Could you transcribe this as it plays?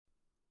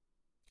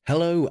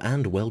Hello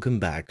and welcome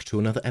back to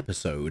another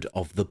episode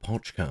of the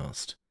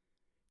PochCast.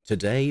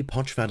 Today,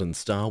 Pochvad and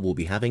Star will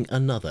be having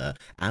another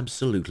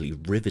absolutely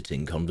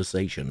riveting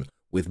conversation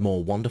with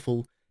more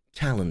wonderful,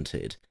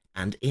 talented,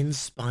 and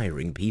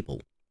inspiring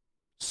people.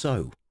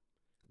 So,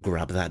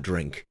 grab that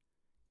drink,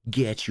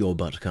 get your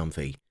butt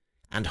comfy,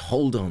 and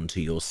hold on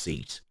to your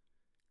seat.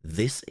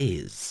 This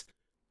is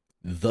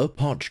the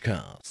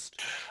PochCast.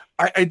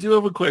 I do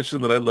have a question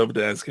that I love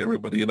to ask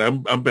everybody, and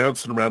I'm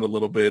bouncing around a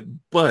little bit,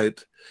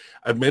 but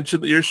I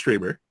mentioned that you're a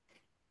streamer,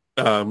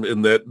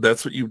 and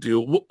that's what you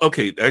do.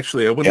 Okay,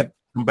 actually, I want to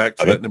come back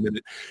to that in a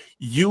minute.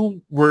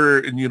 You were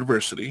in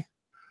university.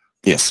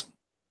 Yes.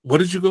 What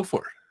did you go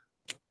for?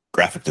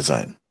 Graphic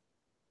design.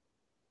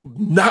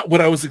 Not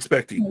what I was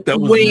expecting.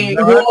 That was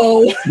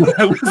whoa. what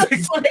I was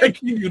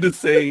expecting you to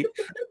say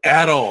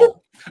at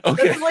all.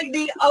 Okay. That's like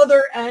the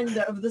other end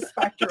of the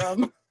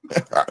spectrum.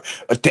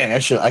 Dang, I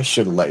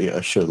should have let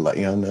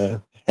you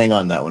on hang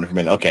on that one for a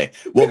minute. Okay.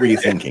 What were you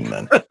thinking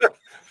then?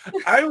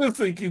 I was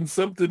thinking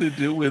something to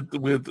do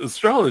with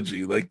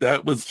astrology. Like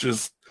that was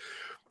just,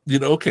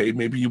 okay,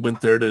 maybe you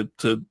went there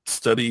to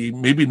study,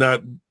 maybe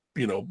not,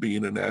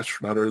 being an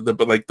astronaut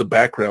but like the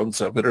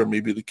backgrounds of it, or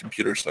maybe the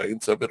computer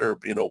science of it, or,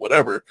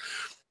 whatever.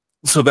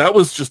 So that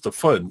was just a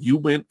fun. You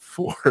went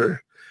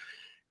for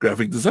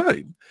graphic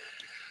design.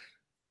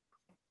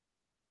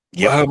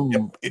 Yeah.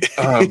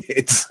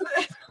 It's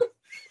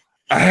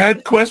I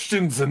had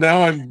questions and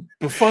now I'm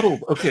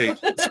befuddled. Okay.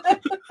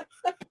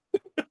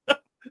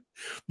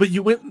 But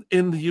you went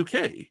in the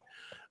UK.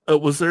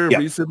 Was there a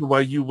reason why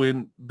you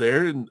went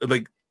there? And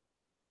like,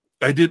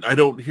 I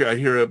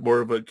hear a more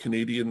of a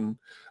Canadian,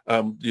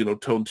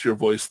 tone to your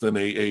voice than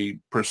a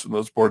person that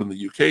was born in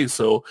the UK.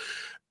 So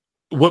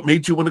what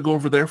made you want to go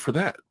over there for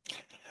that?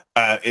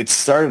 It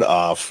started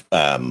off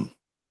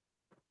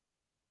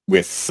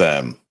with,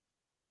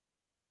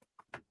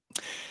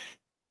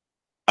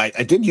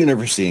 I did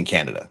university in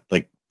Canada,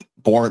 like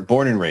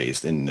born and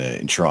raised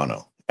in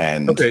Toronto.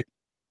 And okay.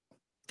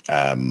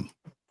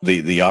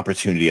 The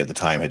opportunity at the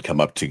time had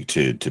come up to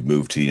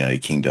move to the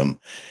United Kingdom,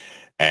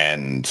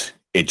 and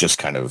it just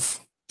kind of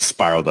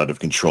spiraled out of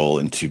control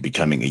into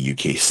becoming a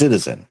UK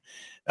citizen.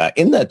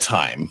 In that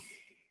time,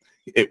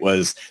 there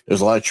was a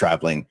lot of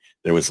traveling.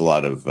 There was a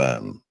lot of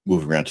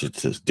moving around to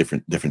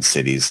different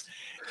cities,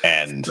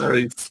 and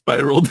sorry,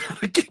 spiraled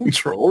out of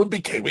control and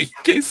became a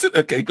UK citizen.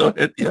 Okay, go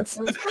ahead. Yes,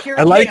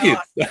 I like it.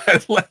 I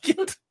like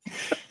it.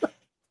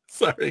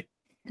 Sorry.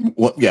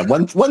 Well, yeah,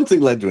 one thing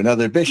led to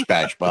another. Bish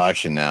bash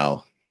bosh, and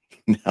now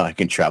I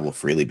can travel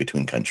freely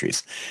between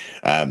countries.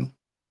 And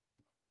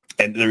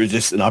there was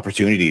just an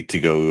opportunity to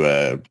go.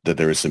 That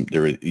there was a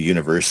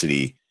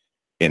university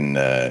in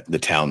the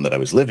town that I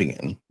was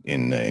living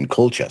in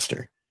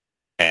Colchester,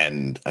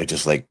 and I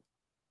just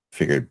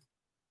figured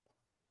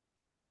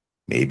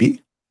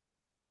maybe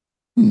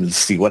let's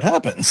see what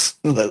happens.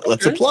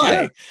 Let's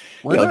apply.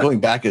 Yeah. Going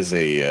back as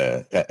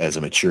a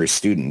mature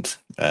student.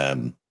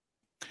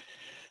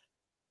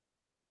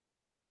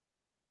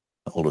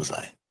 How old was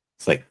I?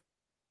 It's like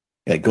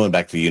going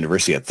back to the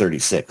university at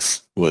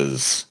 36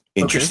 was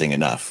interesting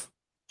enough.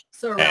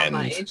 So around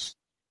my age.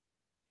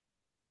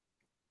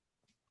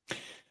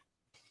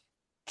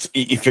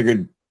 You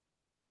figured,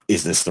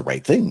 is this the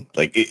right thing?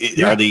 Like,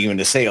 are they going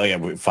to say, "Oh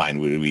yeah, fine"?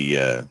 Would we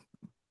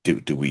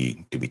do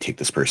we take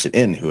this person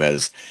in who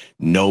has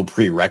no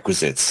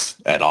prerequisites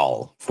at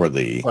all for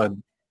the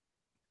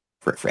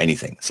for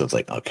anything? So it's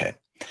like, okay.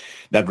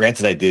 Now,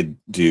 granted, I did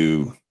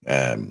do.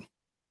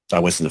 I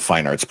was in the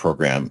fine arts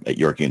program at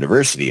York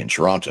University in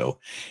Toronto,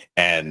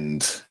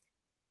 and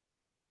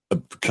a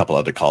couple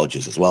other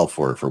colleges as well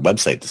for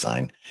website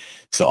design.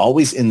 So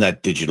always in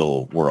that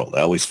digital world,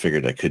 I always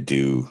figured I could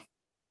do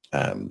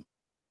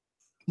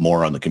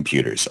more on the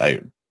computers.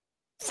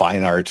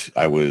 Fine art,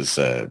 I would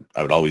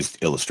always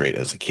illustrate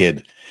as a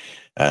kid.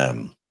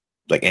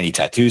 Like any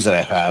tattoos that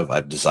I have,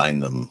 I've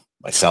designed them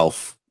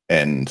myself,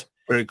 and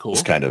very cool.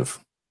 Just kind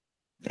of,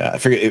 I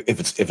figure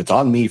if it's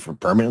on me for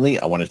permanently,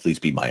 I want it to at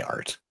least be my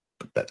art.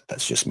 But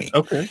that's just me.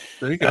 Okay,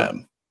 there you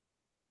go.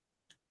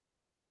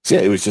 So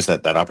yeah, it was just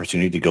that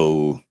opportunity to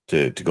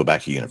go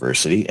back to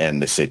university,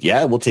 and they said,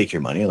 "Yeah, we'll take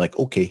your money." I'm like,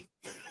 "Okay."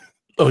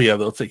 Oh yeah,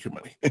 they'll take your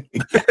money.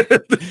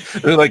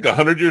 They're like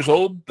 100 years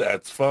old.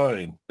 That's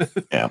fine.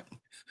 Yeah.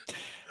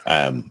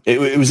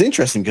 It was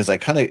interesting because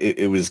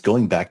it was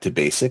going back to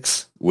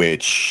basics,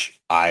 which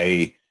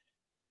I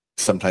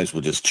sometimes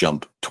will just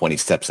jump 20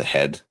 steps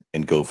ahead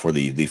and go for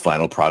the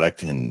final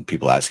product. And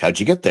people ask,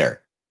 "How'd you get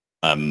there?"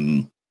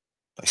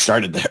 I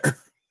started there.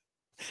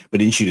 But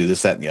didn't you do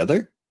this, that, and the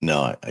other?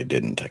 No, I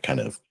didn't. I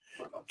kind of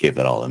gave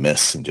that all a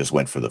miss and just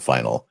went for the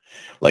final.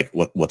 Like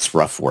what's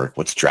rough work?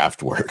 What's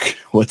draft work?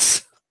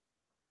 What's,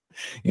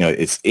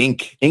 it's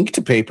ink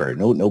to paper,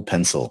 no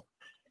pencil.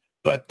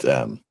 But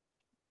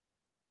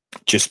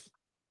just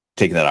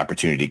taking that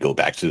opportunity to go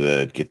back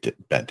to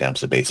back down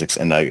to the basics.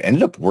 And I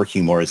ended up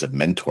working more as a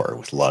mentor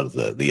with a lot of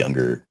the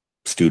younger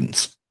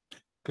students.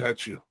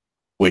 Got you.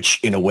 Which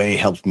in a way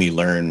helped me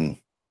learn,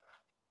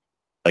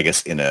 I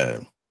guess, in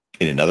a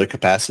in another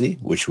capacity,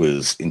 which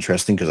was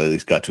interesting because I at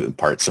least got to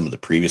impart some of the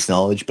previous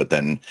knowledge, but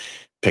then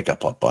pick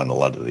up on a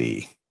lot of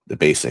the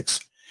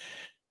basics.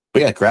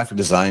 But yeah, graphic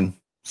design,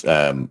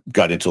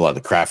 got into a lot of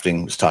the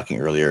crafting. Was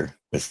talking earlier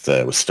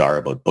with Star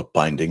about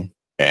bookbinding,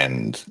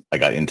 and I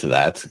got into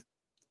that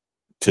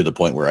to the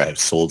point where I have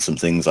sold some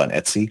things on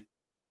Etsy.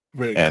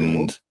 Very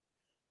and cool.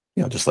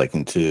 you know, just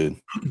liking to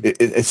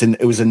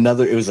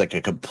it was like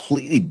a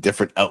completely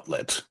different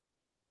outlet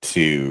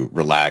to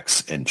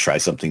relax and try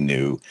something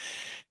new,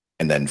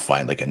 and then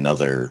find like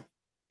another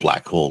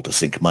black hole to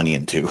sink money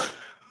into.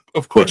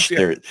 Of course,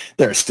 which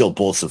there are still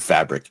bolts of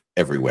fabric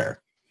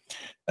everywhere.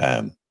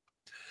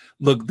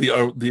 Look,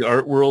 the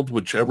art world,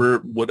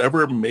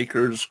 whatever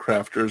makers,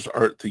 crafters,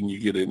 art thing you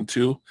get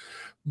into,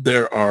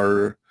 there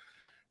are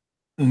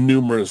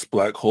numerous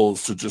black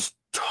holes to just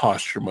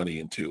toss your money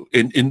into.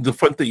 And the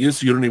fun thing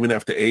is, you don't even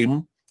have to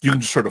aim. You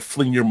can just sort of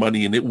fling your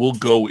money and it will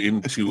go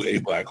into a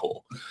black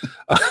hole.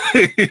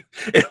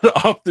 And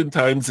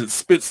oftentimes it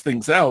spits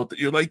things out that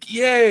you're like,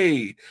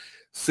 yay.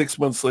 6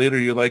 months later,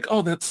 you're like,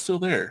 oh, that's still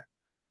there.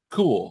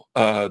 Cool.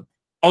 I'll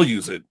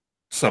use it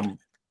some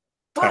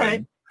time.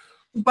 Right.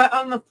 But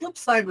on the flip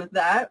side with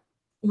that,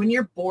 when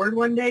you're bored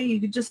one day, you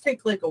could just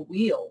take like a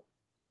wheel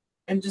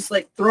and just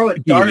like throw a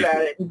dart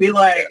at it and be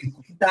like,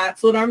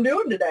 that's what I'm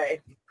doing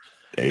today.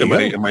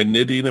 Am I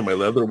knitting? Am I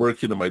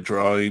leatherworking? Am I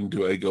drawing?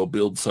 Do I go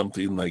build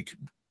something? Like,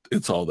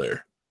 it's all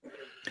there.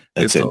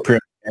 That's it.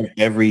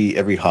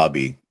 Every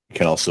hobby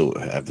can also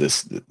have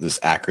this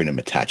acronym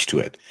attached to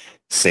it.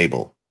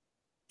 SABLE.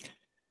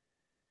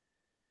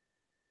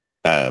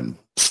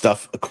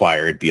 Stuff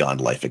acquired beyond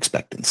life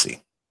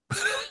expectancy.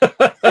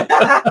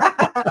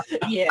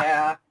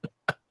 Yeah.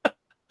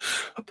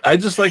 I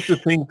just like to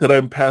think that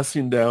I'm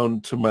passing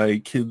down to my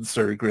kids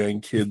or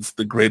grandkids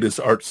the greatest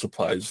art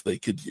supplies they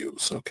could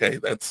use. Okay,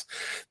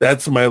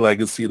 that's my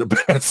legacy to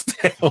pass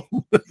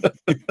down.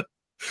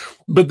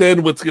 But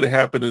then what's going to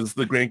happen is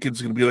the grandkids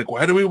are going to be like,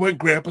 why do we want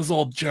grandpa's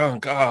old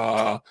junk?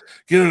 Get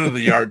it at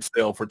the yard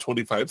sale for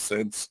 25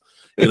 cents.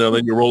 You know,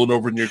 then you're rolling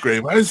over in your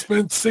grave. I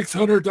spent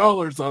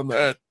 $600 on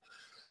that.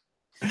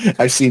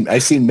 I've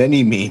seen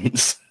many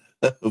memes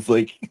of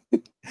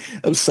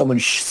of someone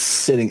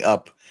sitting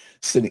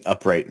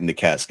upright in the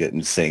casket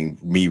and saying,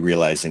 me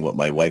realizing what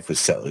my wife was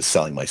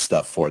selling my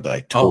stuff for, that I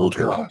told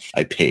her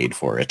I paid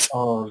for it.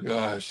 Oh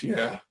gosh,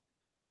 yeah.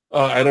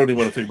 I don't even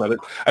want to think about it.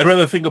 I'd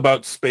rather think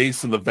about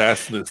space and the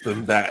vastness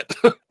than that.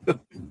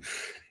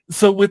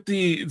 So with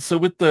the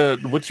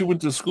what you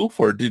went to school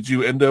for, did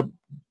you end up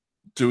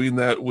doing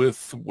that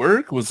with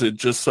work? Was it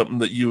just something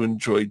that you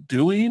enjoyed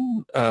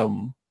doing?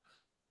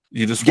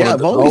 You just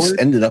I've always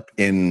ended up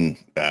in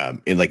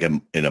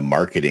a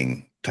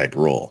marketing type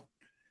role,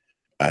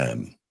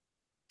 working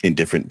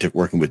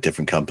with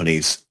different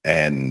companies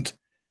and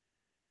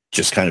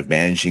just kind of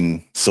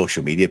managing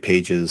social media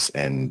pages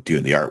and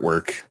doing the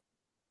artwork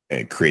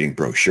and creating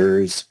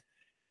brochures.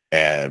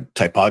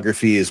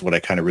 Typography is what I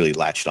kind of really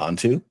latched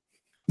onto.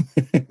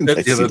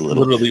 I see a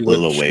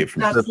little away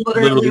from that's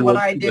literally what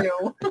I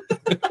do.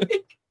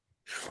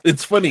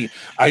 It's funny.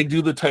 I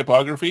do the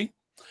typography.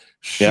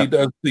 She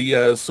does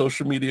the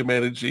social media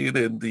managing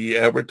and the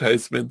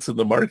advertisements and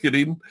the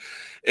marketing,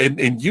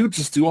 and you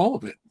just do all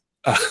of it.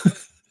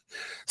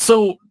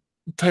 So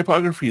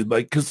typography,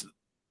 because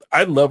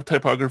I love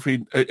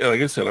typography. Like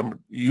I said, I'm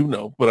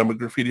a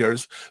graffiti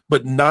artist,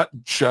 but not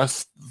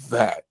just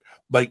that.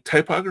 Like,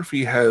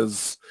 typography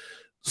has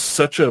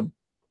such a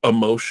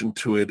emotion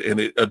to it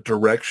and a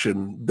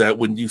direction that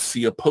when you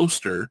see a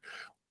poster,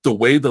 the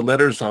way the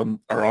letters are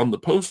on the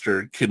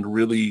poster can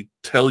really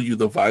tell you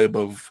the vibe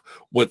of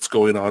what's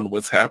going on,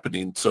 what's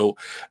happening. So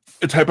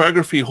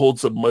typography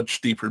holds a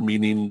much deeper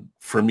meaning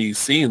for me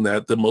seeing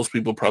that than most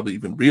people probably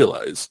even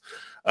realize.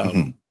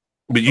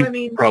 But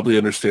you probably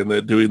understand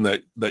that doing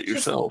that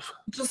yourself.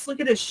 Just look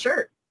at his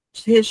shirt.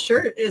 His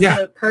shirt is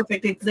a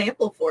perfect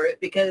example for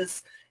it,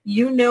 because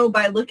you know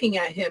by looking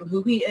at him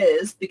who he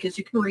is, because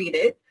you can read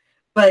it,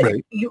 but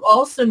you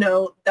also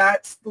know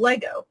that's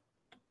Lego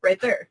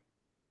right there.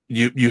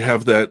 You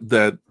have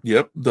that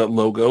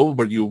logo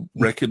where you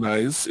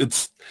recognize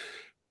it's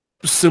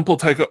simple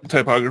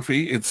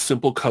typography. It's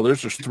simple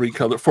colors. There's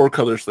 4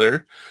 colors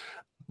there,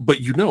 but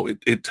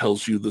it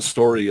tells you the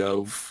story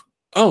of,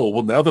 oh,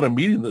 well, now that I'm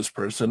meeting this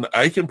person,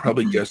 I can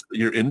probably guess that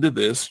you're into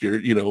this. You're,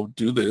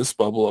 do this,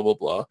 blah, blah, blah,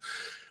 blah.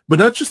 But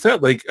not just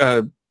that. Like,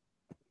 I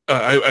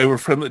have a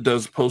friend that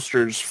does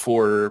posters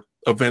for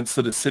events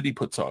that a city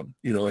puts on,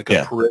 like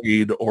a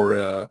parade or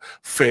a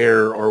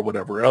fair or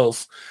whatever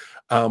else.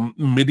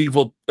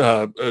 Medieval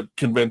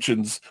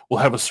conventions will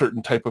have a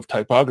certain type of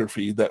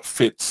typography that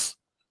fits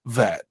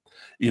that.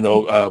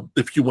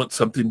 If you want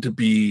something to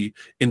be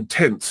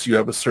intense, you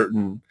have a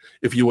certain.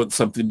 If you want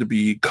something to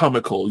be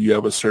comical, you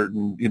have a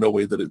certain,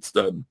 way that it's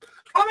done.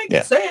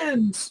 Comic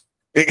Sans.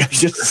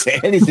 Just say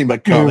anything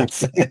but Comic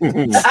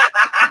Sans.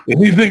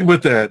 Anything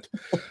but that.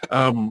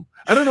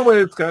 I don't know why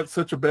it's got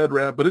such a bad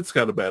rap, but it's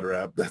got a bad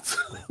rap. That's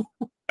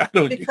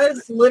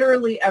because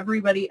literally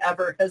everybody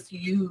ever has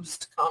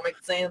used Comic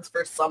Sans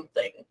for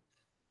something.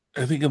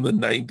 I think in the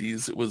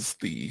 90s it was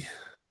the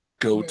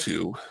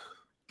go-to.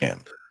 Yeah.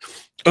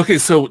 Okay,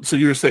 so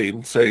you were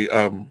saying,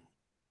 you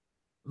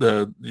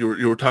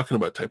were talking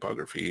about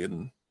typography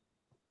and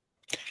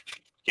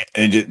Yeah,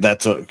 and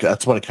that's what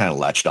I kind of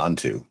latched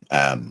onto,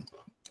 and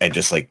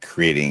just like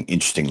creating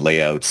interesting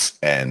layouts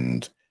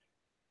and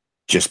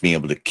just being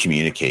able to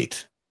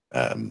communicate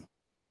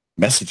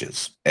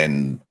messages.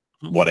 And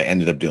what I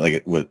ended up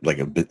doing,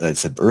 I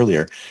said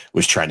earlier,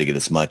 was trying to get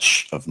as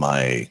much of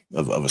my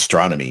of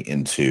astronomy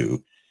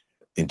into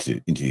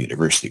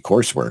university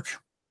coursework.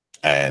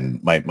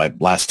 And my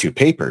last two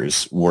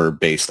papers were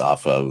based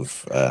off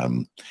of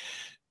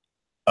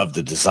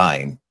the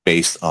design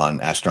based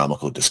on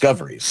astronomical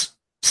discoveries.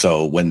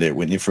 So when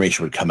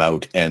information would come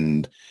out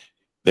and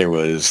there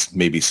was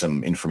maybe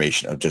some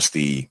information of just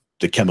the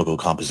chemical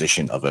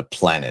composition of a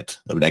planet,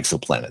 of an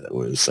exoplanet that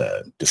was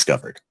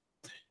discovered,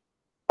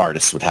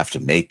 artists would have to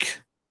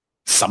make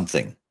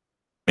something,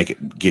 make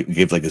it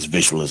give like this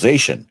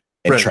visualization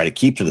and try to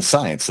keep to the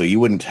science. So you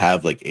wouldn't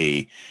have like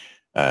a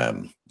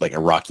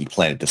rocky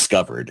planet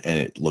discovered and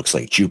it looks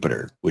like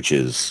Jupiter, which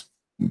is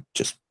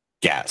just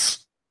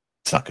gas.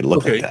 It's not going to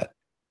look like that.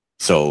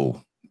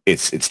 So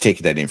it's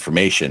taking that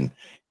information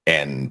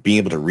and being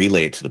able to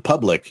relay it to the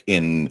public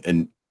in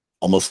an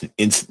almost an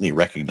instantly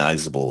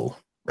recognizable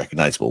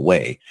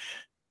way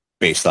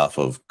based off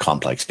of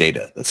complex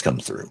data that's come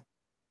through.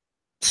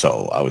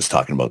 So I was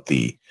talking about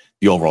the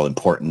overall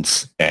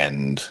importance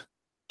and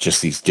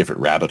just these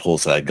different rabbit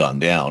holes that I'd gone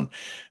down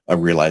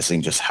of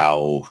realizing just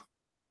how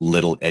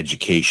little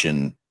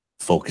education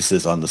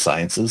focuses on the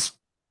sciences.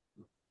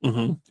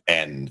 Mm-hmm.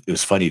 And it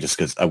was funny just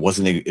because I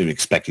wasn't even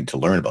expecting to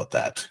learn about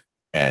that,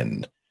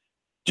 and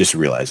just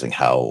realizing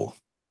how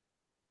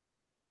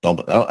I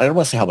don't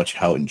want to say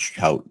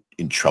how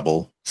in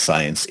trouble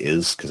science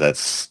is, because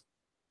that's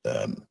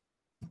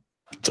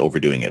it's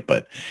overdoing it,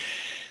 but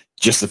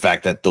just the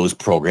fact that those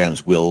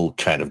programs will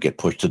kind of get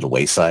pushed to the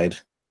wayside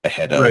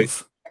ahead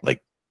of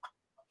like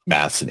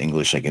maths and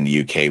English, like in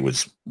the UK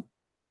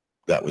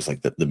that was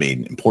like the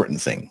main important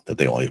thing that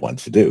they always wanted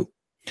to do.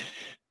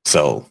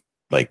 So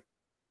like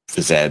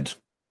phys ed,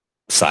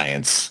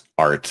 science,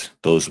 art,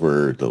 those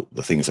were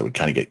the things that would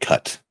kind of get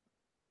cut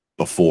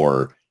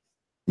before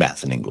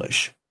math and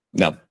English.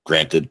 Now,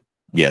 granted,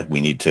 yeah,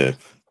 we need to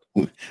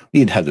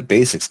have the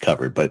basics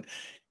covered, but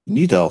you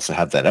need to also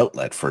have that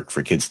outlet for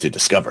kids to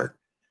discover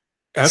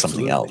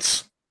something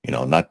else. You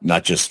know,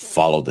 not just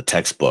follow the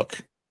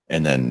textbook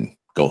and then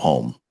go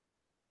home.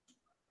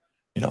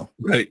 You know,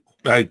 right.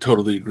 I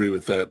totally agree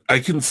with that. I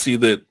can see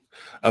that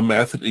a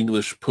math and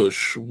English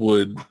push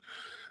would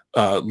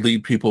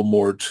lead people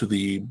more to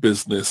the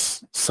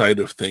business side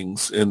of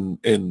things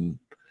in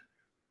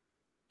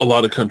a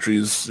lot of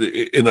countries,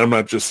 and I'm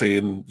not just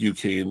saying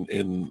UK and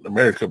in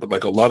America, but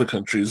like a lot of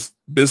countries,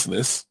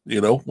 business,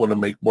 want to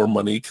make more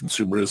money,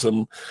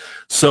 consumerism.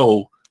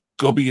 So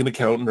go be an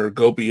accountant or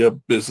go be a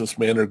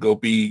businessman or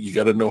you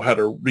got to know how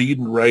to read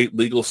and write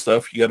legal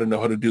stuff. You got to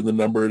know how to do the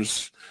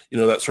numbers,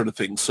 that sort of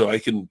thing. So I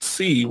can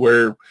see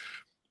where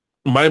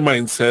my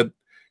mindset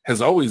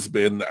has always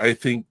been, I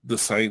think the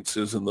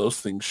sciences and those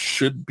things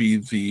should be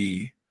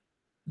the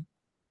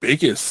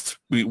biggest.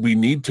 We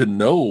need to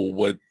know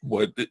what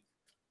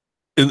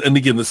and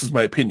again, this is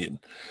my opinion.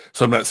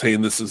 So I'm not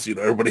saying this is,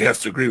 everybody has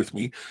to agree with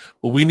me,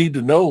 but we need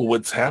to know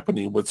what's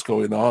happening, what's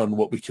going on,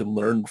 what we can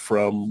learn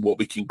from, what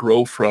we can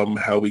grow from,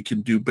 how we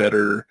can do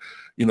better.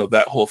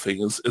 That whole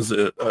thing is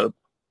a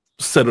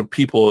set of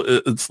people.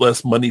 It's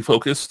less money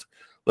focused,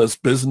 less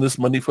business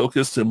money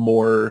focused, and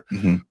more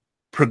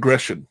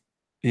progression,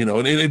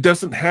 and it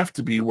doesn't have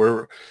to be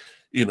where,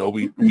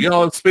 we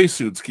all have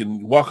spacesuits,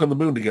 can walk on the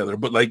moon together,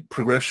 but like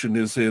progression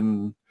is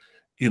in,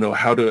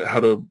 how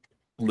to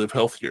live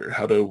healthier,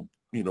 how to,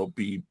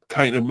 be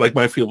kind of like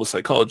my field was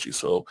psychology.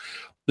 So,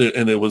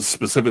 and it was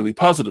specifically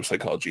positive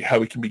psychology, how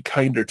we can be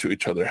kinder to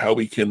each other, how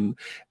we can,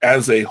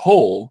 as a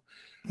whole,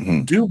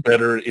 do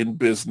better in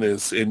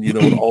business and,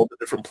 in all the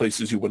different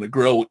places you want to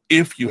grow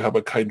if you have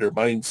a kinder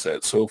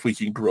mindset. So if we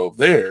can grow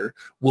there,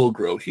 we'll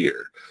grow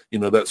here,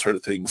 that sort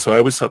of thing. So I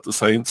always thought the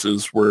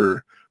sciences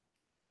were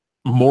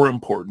more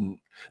important,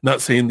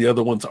 not saying the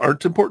other ones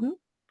aren't important,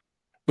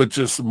 but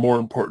just more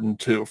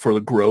important for the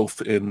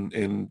growth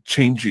and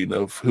changing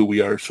of who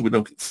we are so we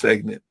don't get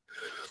stagnant.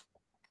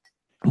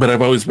 But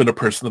I've always been a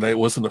person that I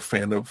wasn't a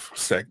fan of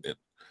stagnant.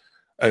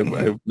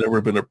 I've never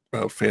been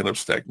a fan of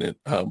stagnant.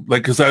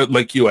 Because I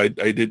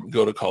didn't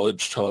go to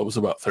college till I was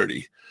about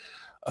 30.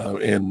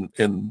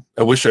 And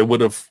I wish I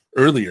would have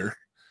earlier,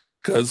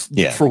 because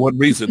for one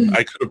reason,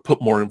 I could have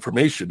put more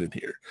information in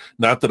here.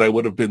 Not that I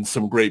would have been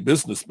some great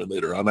businessman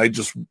later on.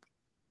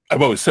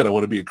 I've always said I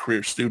want to be a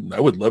career student. I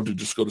would love to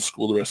just go to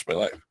school the rest of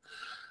my life.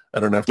 I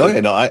don't have to. Oh yeah,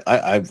 no,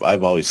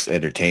 I've always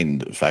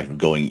entertained the fact of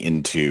going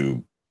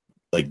into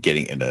like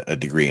getting a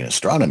degree in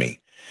astronomy,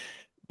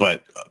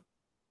 but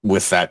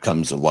with that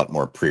comes a lot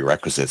more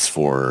prerequisites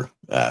for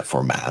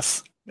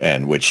math,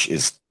 and which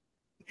is,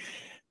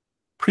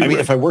 I mean,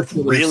 if I worked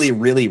really,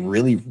 really,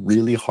 really,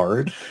 really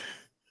hard,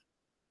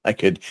 I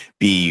could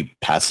be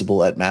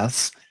passable at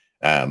maths.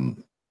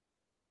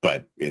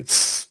 but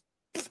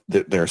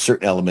there are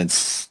certain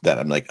elements that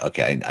I'm like,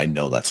 okay, I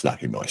know that's not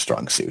going to be my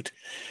strong suit.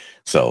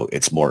 So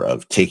it's more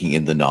of taking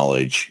in the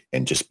knowledge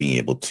and just being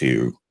able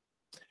to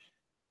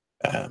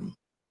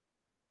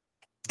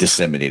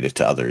disseminate it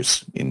to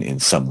others in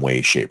some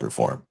way, shape, or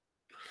form.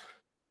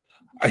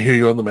 I hear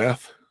you on the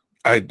math.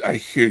 I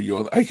hear you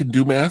on. I can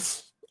do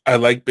math. I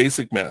like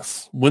basic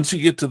math. Once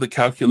you get to the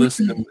calculus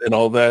and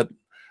all that,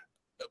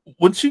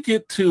 once you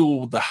get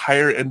to the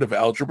higher end of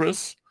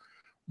algebras,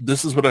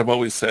 this is what I've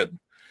always said,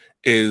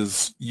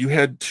 is you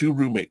had two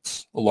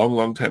roommates a long,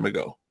 long time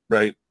ago,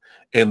 right?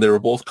 And they were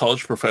both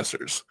college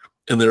professors,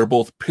 and they were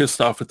both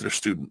pissed off at their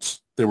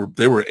students. They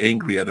were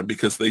angry at them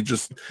because they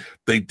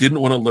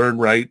didn't want to learn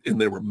right, and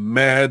they were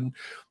mad,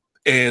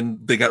 and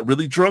they got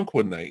really drunk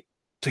one night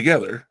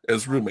together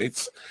as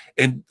roommates,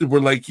 and we're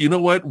like, you know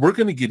what? We're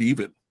going to get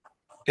even.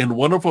 And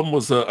one of them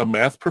was a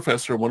math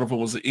professor, one of them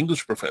was an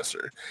English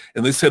professor.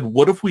 And they said,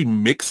 what if we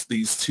mix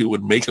these two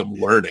and make them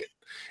learn it?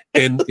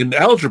 And in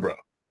algebra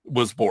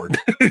was born.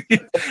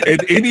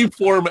 And any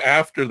form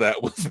after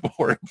that was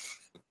born.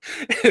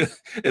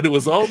 And it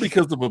was all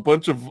because of a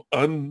bunch of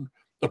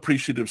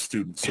unappreciative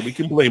students. So we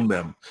can blame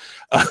them.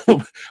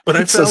 But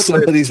I so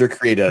some of these are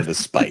created out of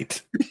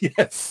spite.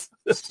 Yes.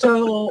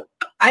 So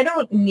I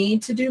don't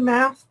need to do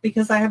math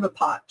because I have a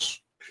Poch.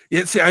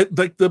 Yeah, see, I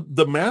like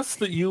the maths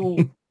that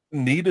you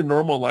need in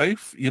normal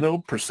life,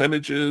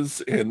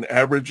 percentages and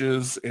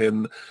averages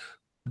and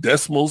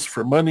decimals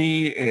for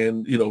money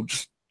and,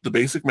 just the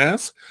basic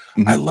maths.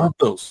 Mm-hmm. I love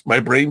those. My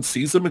brain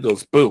sees them and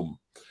goes, boom.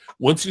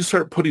 Once you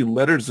start putting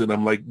letters in,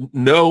 I'm like,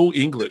 no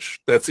English.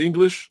 That's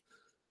English.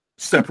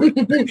 Separate.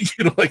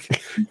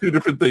 Like two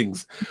different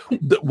things.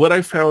 What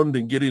I found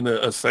in getting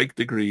a psych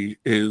degree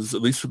is,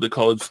 at least for the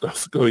college that I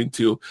was going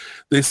to,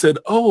 they said,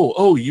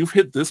 oh, you've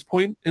hit this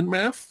point in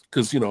math?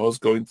 Because, I was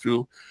going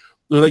through,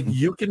 they're like,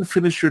 you can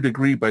finish your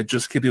degree by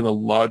just getting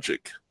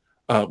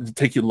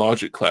taking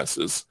logic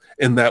classes,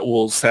 and that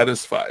will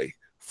satisfy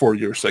for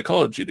your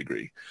psychology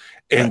degree.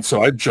 And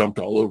so I jumped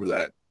all over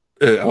that.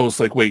 I was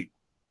like, wait,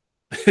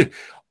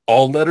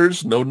 all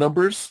letters, no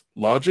numbers,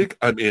 logic,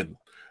 I'm in.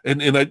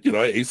 And I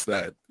aced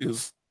that.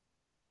 Is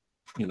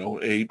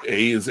A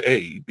is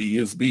A, B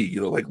is B,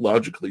 like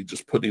logically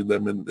just putting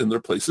them in their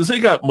places. They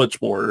got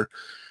much more,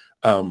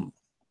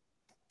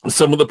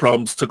 some of the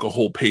problems took a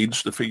whole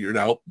page to figure it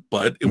out,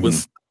 but it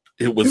was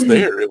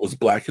there. It was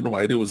black and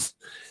white. It was,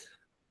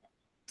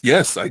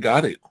 yes, I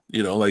got it.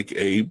 Like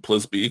A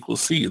plus B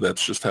equals C.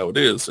 That's just how it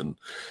is. And,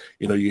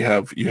 you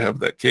have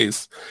that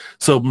case.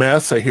 So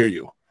maths, I hear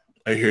you.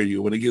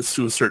 When it gets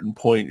to a certain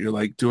point, you're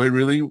like,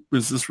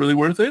 is this really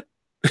worth it?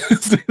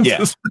 Is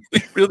this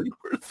really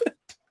worth it?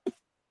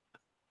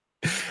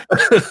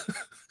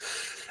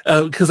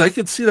 Because I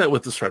could see that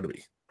with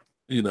astronomy,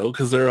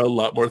 because there are a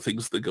lot more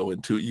things that go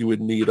into it. You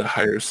would need a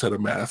higher set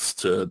of maths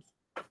to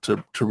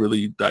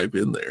really dive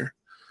in there.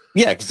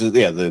 Yeah, because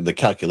the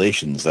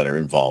calculations that are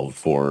involved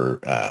for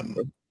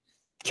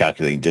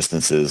calculating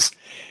distances,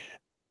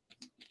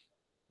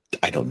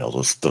 I don't know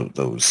those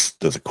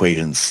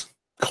equations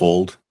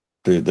cold.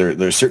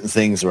 There are certain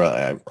things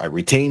where I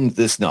retained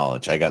this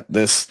knowledge. I got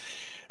this,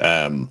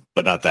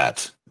 but not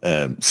that.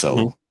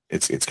 So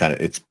it's kind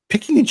of, it's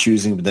picking and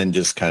choosing, but then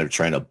just kind of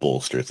trying to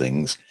bolster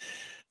things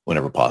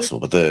whenever possible.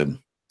 But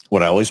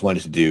what I always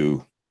wanted to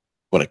do,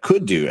 what I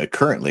could do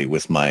currently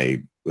with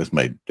my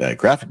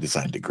graphic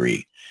design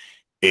degree,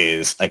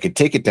 is I could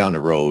take it down the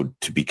road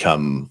to get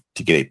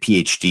a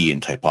PhD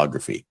in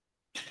typography.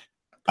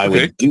 I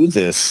would do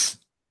this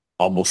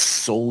almost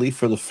solely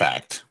for the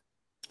fact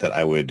that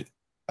I would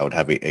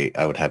have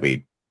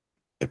a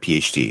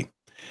PhD,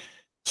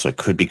 so I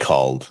could be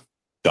called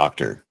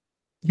doctor.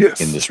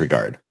 Yes. In this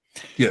regard.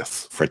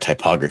 Yes. For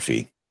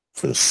typography,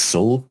 for the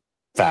sole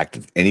fact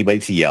of anybody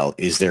to yell,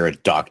 "Is there a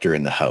doctor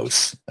in the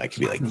house?" I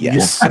could be like,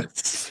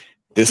 yes.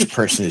 This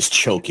person is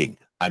choking.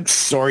 I'm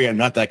sorry, I'm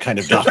not that kind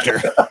of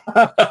doctor.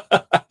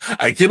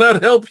 I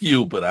cannot help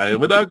you, but I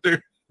am a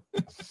doctor.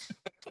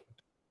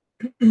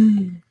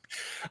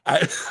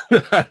 I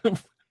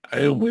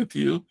am with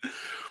you.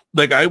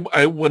 Like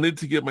I wanted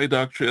to get my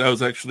doctorate. I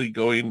was actually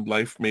going,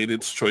 life made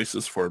its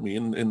choices for me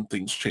and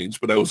things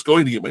changed, but I was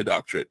going to get my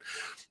doctorate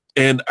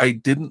and I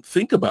didn't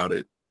think about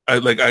it.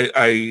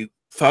 I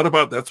thought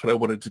about that's what I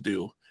wanted to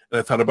do. And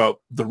I thought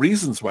about the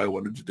reasons why I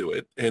wanted to do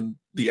it and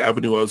the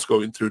avenue I was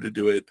going through to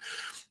do it.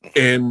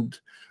 And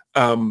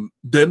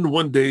then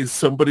one day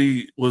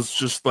somebody was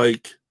just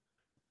like,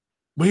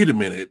 wait a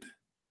minute.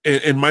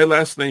 And my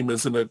last name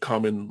isn't a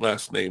common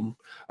last name.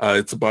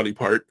 It's a body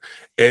part.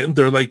 And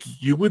they're like,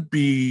 you would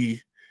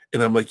be,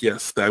 and I'm like,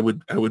 yes, I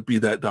would be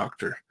that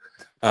doctor.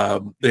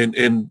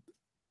 And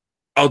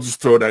I'll just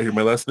throw it out here.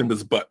 My last name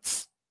is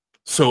Butts.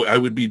 So I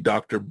would be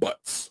Dr.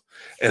 Butts.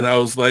 And I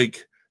was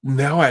like,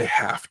 now I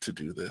have to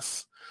do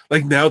this.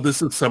 Like now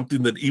this is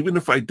something that even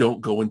if I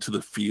don't go into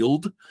the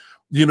field,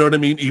 you know what I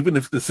mean? Even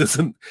if this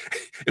isn't,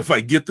 if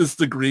I get this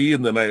degree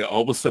and then I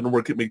all of a sudden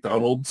work at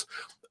McDonald's,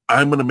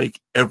 I'm going to make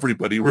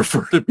everybody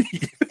refer to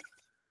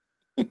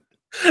me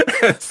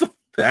as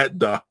that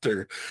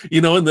doctor,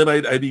 and then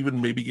I'd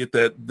even maybe get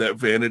that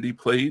vanity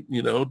plate,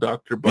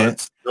 Dr.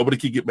 Butts. Yeah. Nobody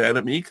could get mad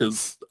at me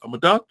because I'm a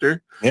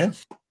doctor. Yeah.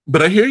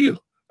 But I hear you,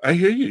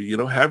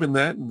 having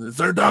that. And is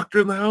there a doctor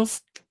in the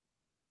house?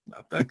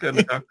 Not that kind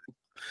of doctor.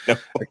 No.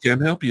 I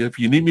can't help you. If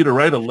you need me to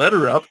write a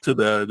letter up to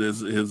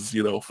his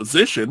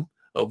physician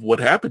of what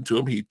happened to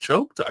him, he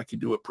choked, I can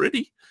do it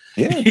pretty.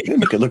 Yeah,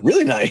 make it look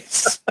really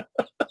nice.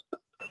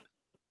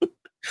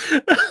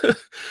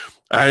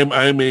 I'm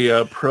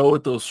a pro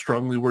at those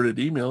strongly worded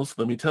emails,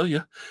 let me tell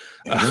you.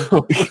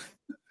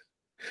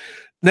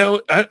 Now,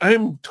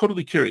 I'm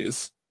totally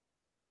curious.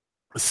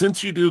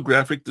 Since you do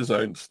graphic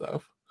design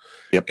stuff,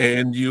 yep,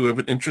 and you have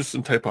an interest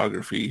in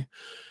typography,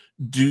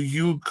 do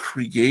you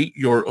create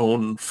your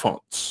own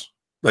fonts?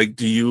 Like,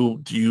 do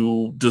you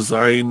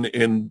design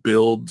and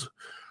build,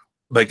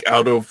 like,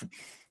 out of,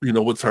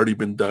 what's already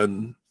been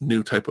done,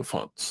 new type of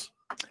fonts?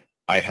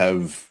 I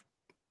have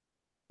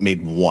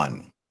made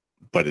one,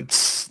 but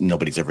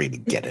nobody's ever going to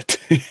get it.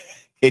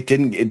 It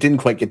didn't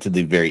quite get to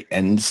the very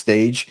end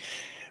stage,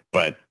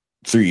 but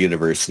through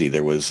university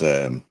there was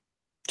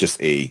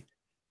just a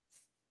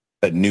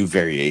new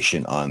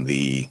variation on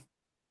the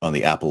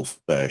Apple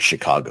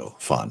Chicago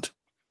font.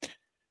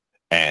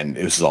 And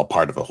it was all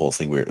part of a whole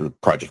thing,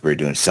 project we were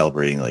doing,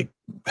 celebrating like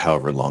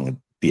however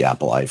long the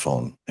Apple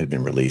iPhone had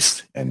been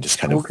released, and just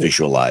kind of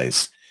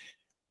visualize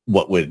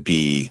what would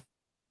be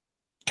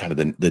kind of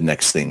the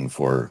next thing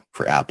for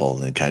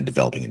Apple, and kind of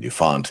developing a new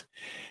font.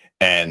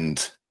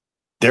 And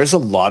there's a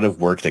lot of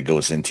work that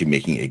goes into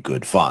making a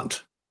good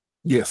font.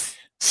 Yes.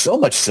 So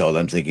much so that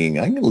I'm thinking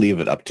I'm going to leave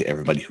it up to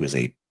everybody who is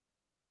a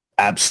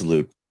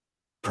absolute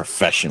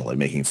professional at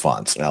making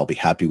fonts, and I'll be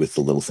happy with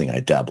the little thing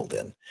I dabbled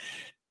in.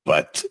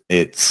 But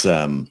it's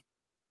I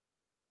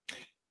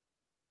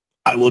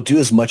will do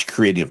as much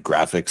creative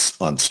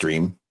graphics on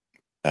stream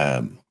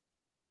to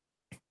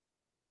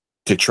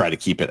try to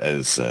keep it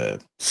as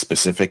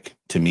specific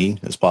to me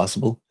as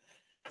possible.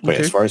 But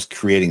as far as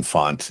creating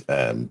font,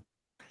 I've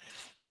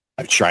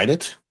tried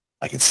it.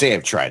 I can say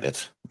I've tried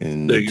it,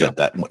 and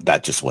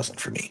that just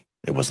wasn't for me.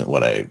 It wasn't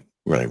what I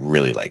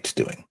really liked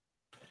doing.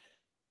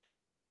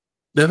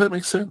 Yeah, that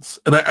makes sense.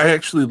 And I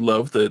actually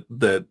love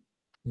that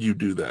you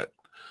do that.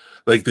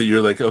 Like that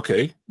you're like,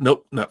 okay,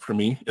 nope, not for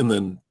me, and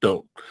then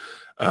don't.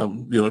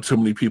 Too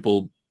many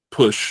people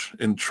push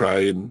and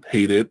try and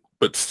hate it,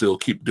 but still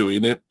keep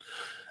doing it.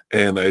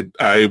 And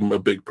I'm a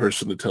big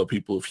person to tell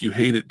people, if you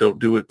hate it, don't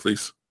do it,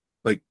 please.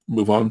 Like,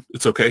 move on.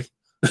 It's okay.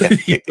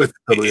 Yeah, it's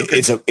totally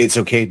okay. It's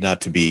okay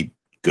not to be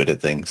good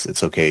at things.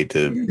 It's okay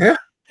to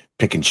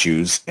pick and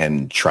choose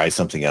and try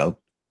something out.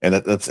 And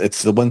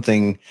it's the one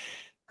thing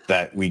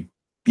that we,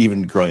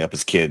 even growing up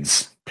as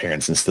kids,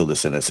 parents instilled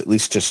this in us. At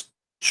least just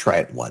try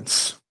it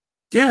once.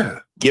 Yeah.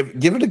 Give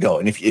it a go.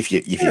 And if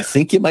you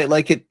think you might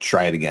like it,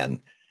 try it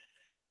again.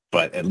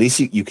 But at least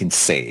you can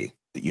say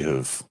that you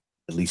have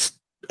at least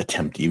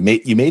attempted. You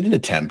made an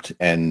attempt,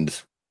 and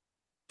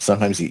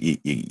sometimes you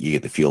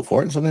get the feel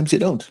for it, and sometimes you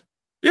don't.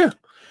 Yeah.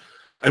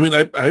 I mean,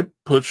 I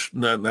push,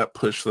 not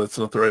push, that's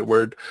not the right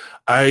word.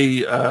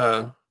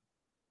 I'm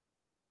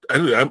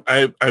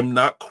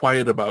not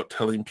quiet about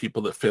telling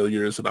people that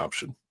failure is an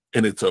option,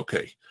 and it's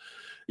okay.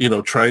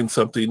 Trying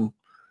something,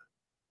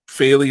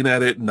 failing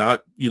at it,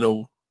 not,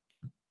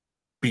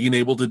 being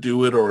able to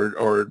do it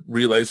or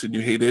realizing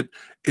you hate it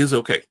is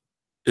okay.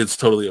 It's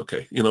totally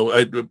okay.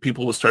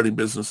 People with starting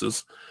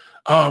businesses,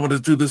 I'm going to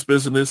do this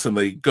business, and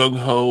they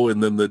gung-ho,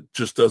 and then that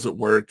just doesn't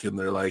work. And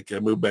they're like, I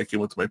moved back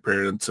in with my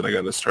parents and I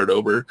got to start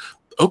over.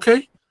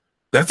 Okay.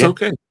 That's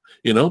okay.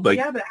 But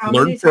how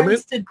many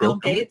times did Bill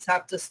Gates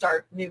have to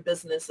start new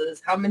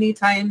businesses? How many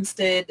times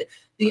did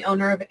the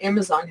owner of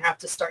Amazon have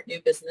to start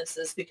new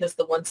businesses because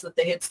the ones that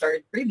they had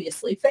started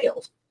previously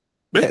failed?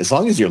 Yeah, as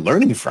long as you're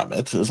learning from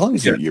it, as long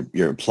as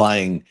you're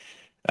applying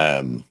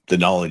the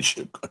knowledge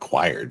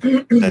acquired,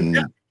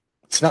 then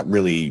it's not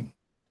really.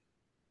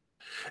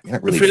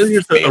 Failure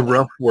is a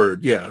rough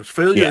word. Yeah,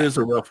 failure is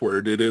a rough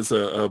word. It is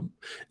to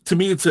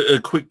me, it's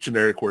a quick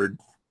generic word.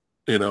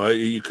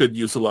 You could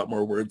use a lot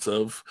more words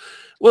of,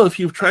 well, if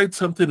you've tried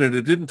something and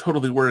it didn't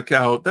totally work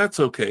out, that's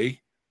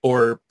okay.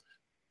 Or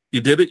you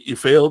did it, you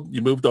failed,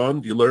 you moved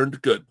on, you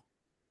learned, good.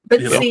 But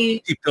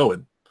keep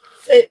going.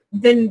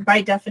 Then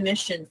by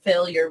definition,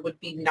 failure would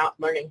be not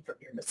learning from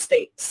your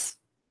mistakes.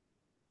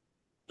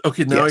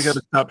 Okay, now I got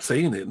to stop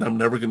saying it, and I'm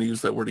never going to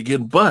use that word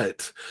again.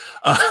 But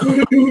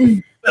I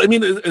mean,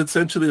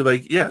 essentially,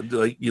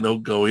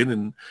 go in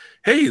and,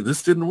 hey,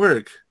 this didn't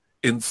work.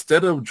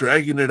 Instead of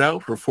dragging it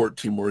out for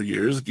 14 more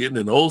years, getting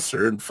an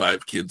ulcer, and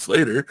 5 kids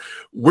later,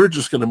 we're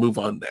just going to move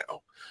on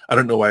now. I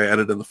don't know why I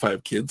added in the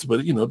 5 kids,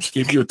 but just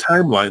gave you a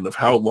timeline of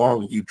how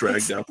long you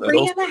dragged out that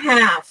ulcer.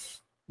 3.5.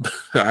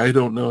 I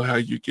don't know how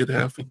you get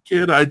half a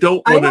kid. I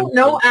don't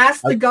know.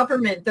 Ask the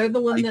government. They're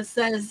the one that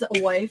says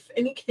a wife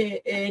and a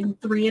kid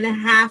and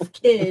 3.5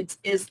 kids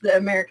is the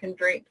American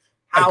dream.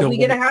 How we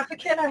get a half a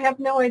kid, I have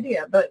no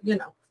idea. But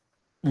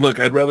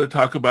Look, I'd rather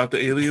talk about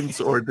the aliens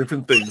or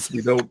different things.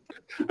 We don't.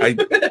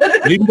 Maybe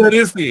that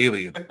is the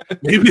alien.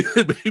 Maybe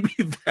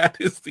that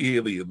is the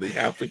alien. They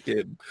have a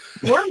kid.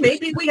 Or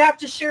maybe we have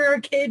to share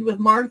a kid with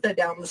Martha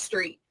down the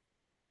street.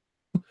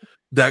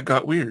 That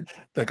got weird.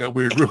 That got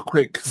weird real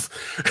quick.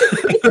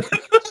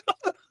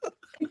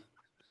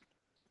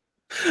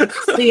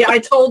 See, I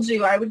told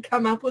you I would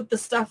come up with the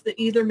stuff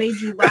that either made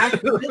you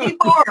laugh really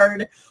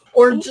hard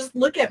or just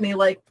look at me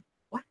like,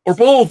 what? Or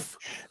both.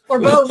 Or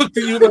both. Look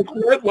at you like,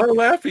 what? While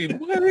laughing.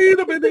 Wait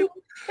a minute.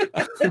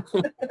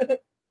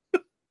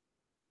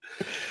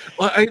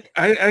 Well,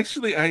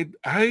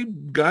 I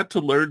got to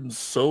learn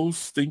so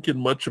stinking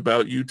much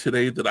about you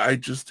today that I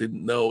just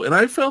didn't know. And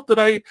I felt that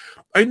I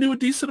knew a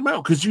decent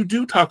amount because you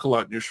do talk a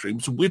lot in your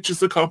streams, which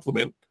is a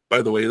compliment.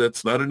 By the way,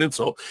 that's not an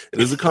insult. It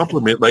is a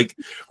compliment. Like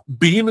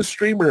being a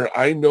streamer,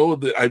 I know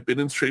that I've been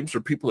in streams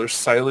where people are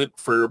silent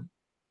for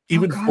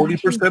even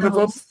 40% of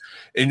them.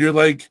 And you're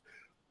like,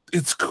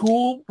 it's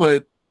cool,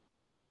 but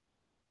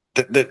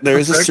there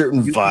is a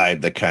certain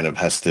vibe that kind of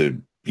has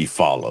to be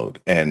followed.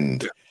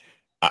 And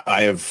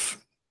I've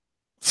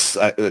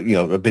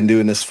been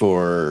doing this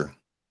for,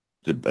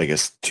 I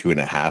guess,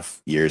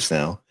 2.5 years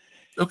now.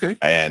 Okay.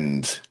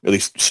 And at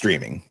least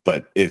streaming,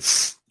 but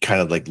it's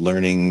kind of like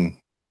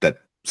learning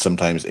that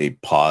sometimes a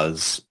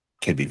pause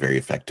can be very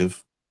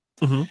effective.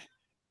 Mm-hmm.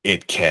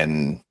 It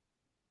can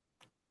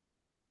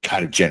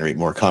kind of generate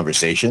more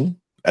conversation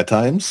at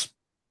times,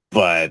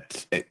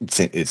 but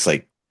it's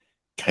like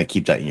kind of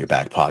keep that in your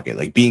back pocket,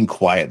 like being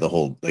quiet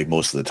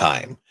most of the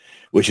time,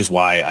 which is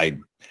why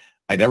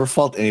I never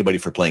fault anybody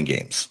for playing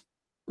games.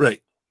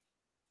 Right.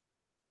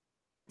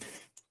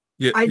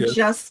 Yeah, I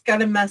just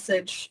got a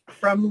message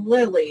from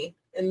Lily,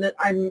 and that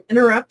I'm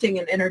interrupting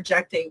and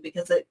interjecting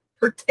because it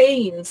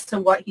pertains to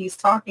what he's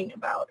talking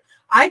about.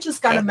 I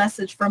just got a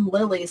message from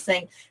Lily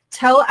saying,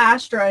 tell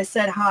Astro I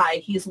said hi.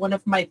 He's one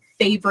of my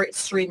favorite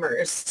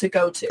streamers to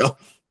go to. Oh.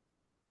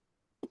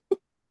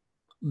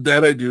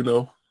 That I do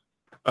know.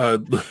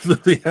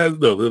 Lily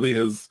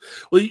has,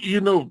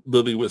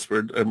 Lily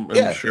whispered.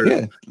 I'm sure.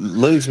 Yeah.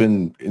 Lily's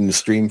been in the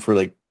stream for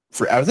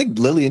I think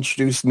Lily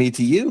introduced me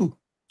to you.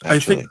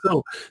 Actually. I think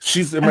so.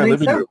 She's in my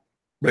living room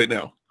right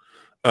now.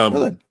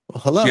 Well,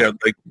 hello. Yeah,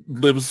 like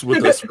lives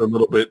with us for a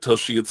little bit till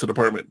she gets an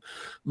apartment.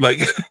 Like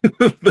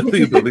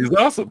Lily's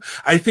awesome.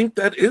 I think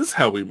that is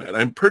how we met.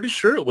 I'm pretty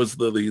sure it was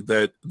Lily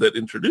that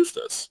introduced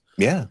us.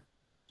 Yeah.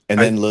 And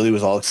then Lily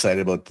was all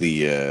excited about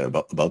the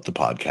about the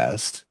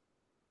podcast.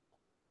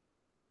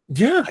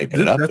 Yeah. Hyping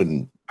it up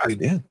and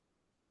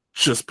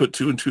just put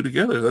 2 and 2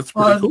 together. That's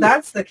pretty cool. If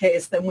that's the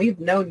case, then we've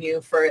known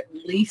you for at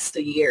least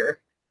a year.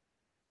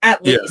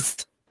 At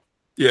least.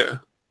 Yeah.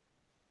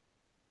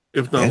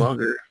 If not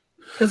longer.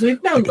 Because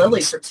we've known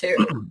Lily for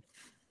 2.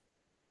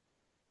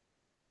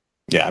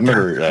 Yeah, I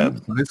remember.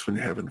 It's nice when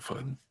you're having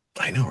fun.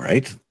 I know,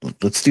 right?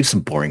 Let's do some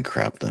boring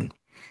crap then.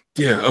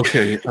 Yeah,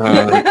 okay.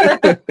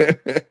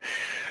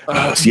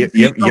 So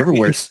you ever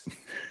wear...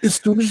 As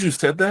soon as you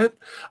said that,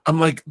 I'm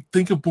like,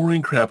 think of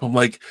boring crap. I'm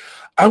like,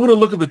 I want to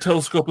look at the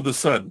telescope of the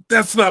sun.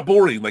 That's not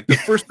boring. Like the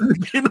first thing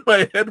that came to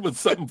my head was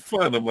something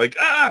fun. I'm like,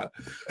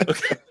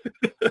 okay.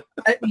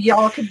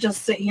 Y'all could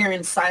just sit here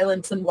in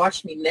silence and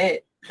watch me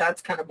knit.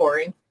 That's kind of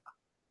boring.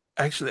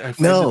 Actually,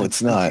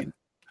 it's not.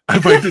 I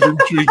find it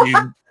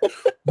intriguing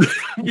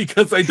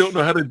because I don't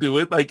know how to do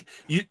it. Like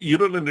you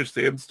don't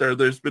understand, Star.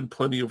 There's been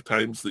plenty of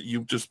times that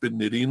you've just been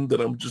knitting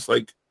that I'm just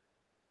like,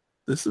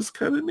 this is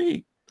kind of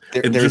neat.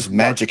 There's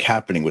magic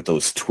happening with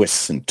those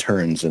twists and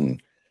turns,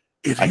 and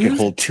I can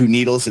hold 2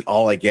 needles, and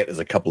all I get is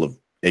a couple of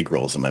egg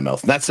rolls in my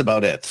mouth. And that's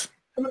about it.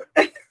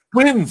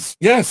 Twins,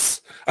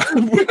 yes.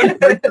 I'm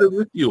right there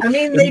with you. I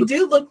mean, they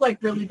do look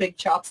like really big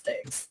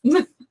chopsticks.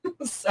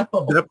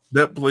 So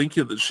that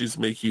blanket that she's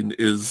making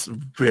is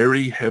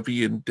very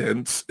heavy and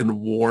dense and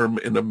warm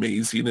and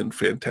amazing and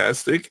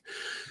fantastic.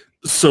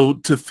 So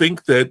to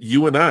think that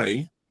you and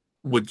I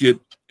would get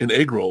an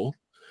egg roll,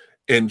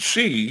 and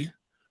she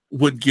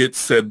would get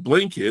said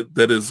blanket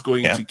that is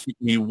going to keep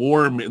me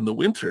warm in the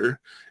winter.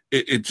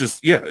 It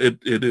is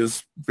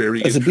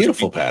very. It's a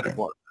beautiful pattern.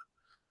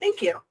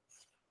 Thank you.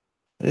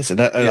 It is, and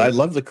I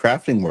love the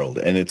crafting world,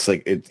 and it's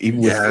like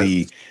even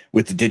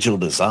with the digital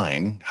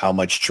design, how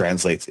much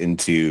translates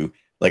into,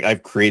 like,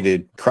 I've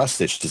created cross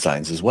stitch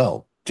designs as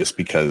well, just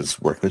because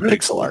working with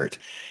pixel art,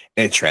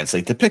 and it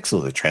translates to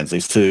pixel, it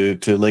translates to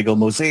Lego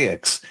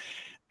mosaics,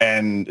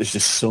 and there's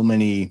just so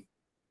many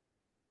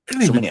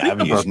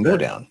avenues you can go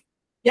down.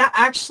 Yeah,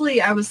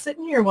 actually, I was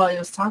sitting here while he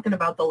was talking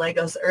about the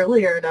Legos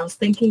earlier, and I was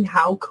thinking,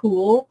 how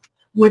cool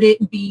would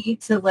it be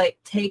to like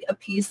take a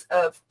piece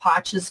of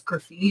Poch's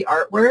graffiti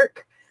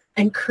artwork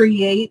and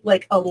create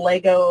like a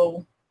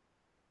Lego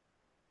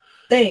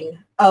thing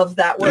of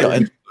that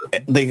word?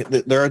 And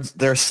there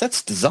are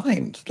sets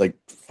designed like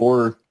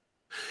for.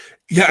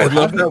 Yeah, I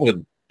love that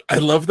one. I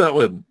love that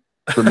one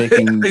for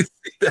making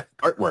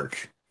artwork.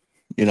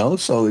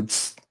 So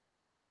it's.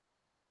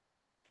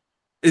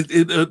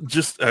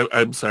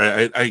 I'm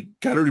sorry. I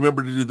got to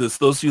remember to do this.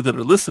 Those of you that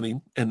are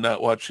listening and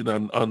not watching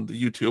on the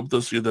YouTube,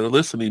 those of you that are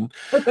listening,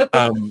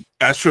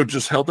 Astro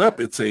just held up.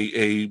 It's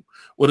a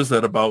what is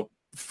that, about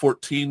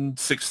 14,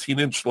 16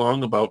 inch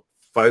long, about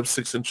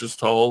 5-6 inches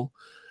tall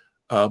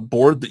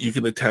board that you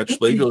can attach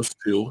Legos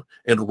to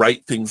and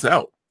write things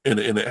out. And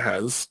it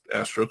has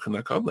Astro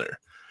Canuck on there.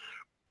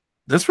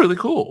 That's really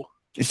cool.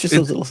 It's just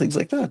those little things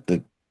like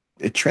that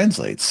it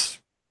translates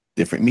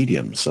different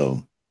mediums.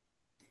 So.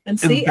 And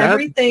see,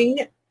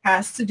 everything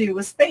has to do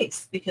with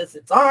space because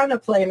it's on a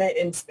planet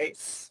in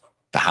space.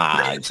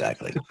 Ah,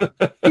 exactly.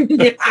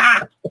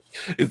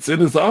 It's in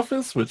his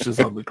office, which is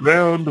on the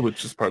ground,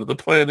 which is part of the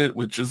planet,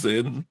 which is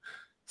in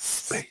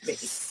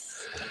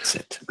space. That's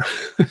it.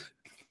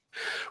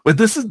 But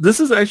this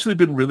has actually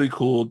been really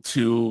cool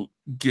to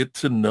get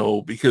to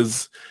know,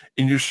 because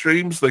in your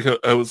streams, like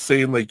I was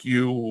saying, like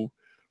you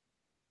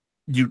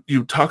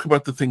talk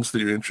about the things that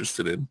you're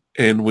interested in,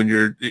 and when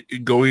you're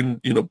going,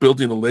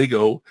 building a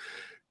Lego,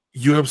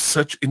 you have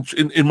such,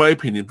 in my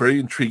opinion, very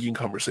intriguing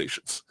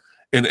conversations,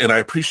 and I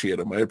appreciate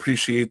them. I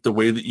appreciate the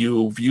way that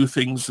you view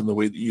things and the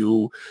way that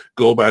you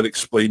go about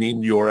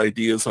explaining your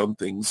ideas on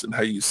things and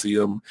how you see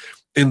them.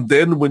 And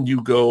then when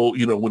you go,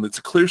 when it's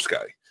a clear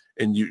sky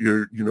and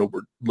we're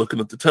looking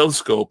at the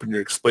telescope and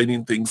you're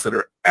explaining things that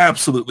are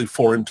absolutely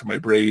foreign to my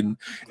brain,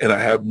 and I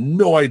have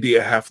no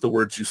idea half the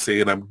words you say,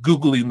 and I'm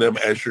Googling them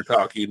as you're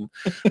talking,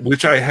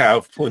 which I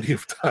have plenty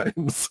of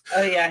times.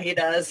 Oh yeah, he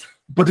does.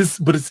 But it's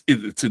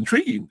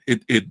intriguing.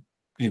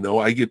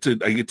 I get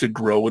to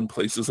grow in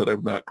places that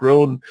I've not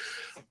grown.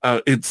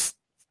 It's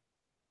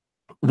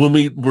when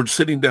we were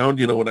sitting down,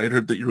 when I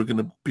heard that you were going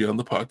to be on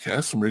the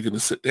podcast and we were going to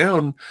sit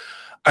down,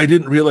 I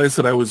didn't realize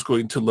that I was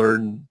going to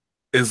learn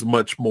as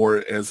much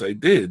more as I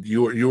did.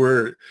 You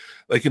were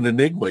like an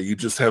enigma. You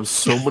just have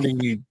so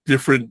many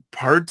different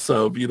parts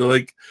of,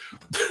 like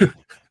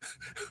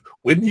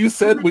when you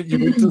said what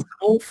you went to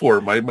school for,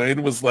 my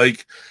mind was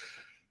like,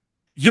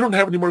 you don't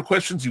have any more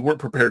questions. You weren't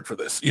prepared for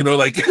this,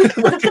 like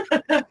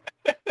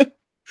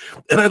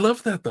and I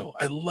love that though.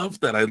 I love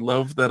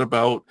that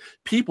about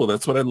people.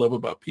 That's what I love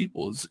about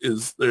people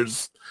is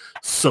there's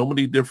so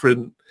many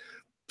different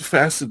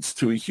facets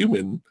to a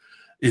human,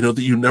 that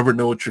you never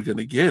know what you're going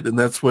to get. And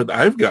that's what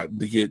I've gotten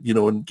to get,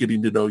 and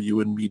getting to know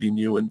you and meeting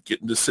you and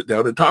getting to sit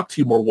down and talk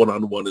to you more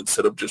one-on-one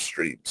instead of just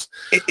streams.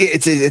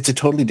 It's a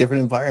totally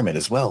different environment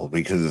as well,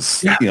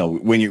 because,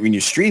 when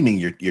you're streaming,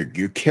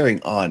 you're carrying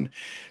on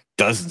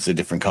dozens of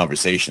different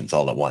conversations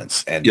all at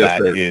once. And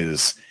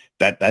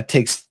that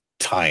takes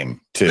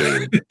time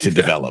to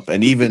develop.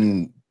 And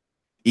even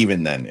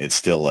then it's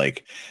still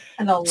like,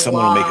 and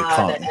someone will make a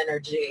comment.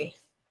 Energy.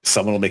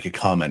 Someone will make a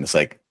comment. It's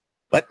like,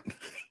 what?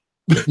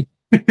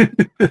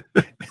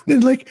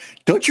 Then like,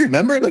 don't you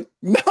remember? Like,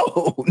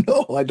 no,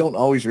 I don't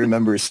always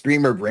remember.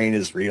 Streamer brain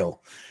is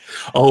real.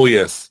 Oh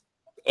yes.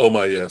 Oh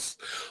my yes.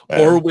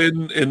 Or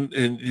when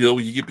and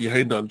you get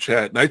behind on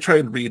chat, and I try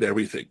and read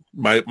everything.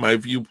 My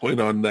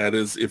viewpoint on that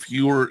is if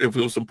it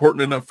was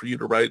important enough for you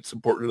to write, it's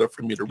important enough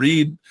for me to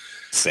read.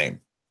 Same.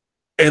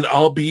 And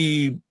I'll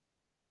be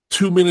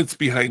 2 minutes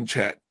behind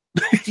chat.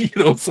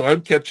 So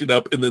I'm catching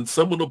up, and then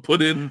someone will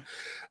put in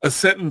a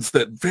sentence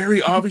that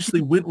very obviously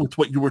went with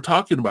what you were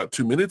talking about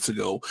 2 minutes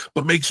ago,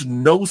 but makes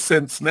no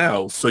sense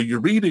now. So you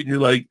read it and you're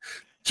like,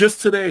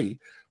 just today,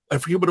 I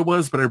forget what it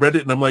was, but I read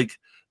it and I'm like,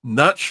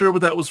 not sure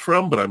what that was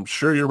from, but I'm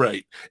sure you're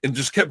right. And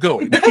just kept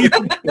going.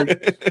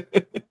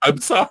 I'm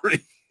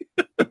sorry.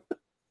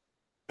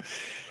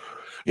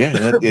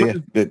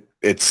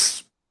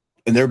 It's,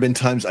 and there have been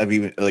times I've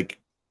even like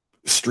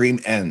stream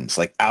ends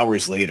like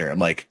hours later. I'm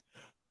like,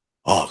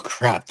 oh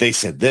crap, they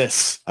said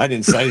this. I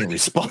didn't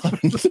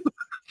respond.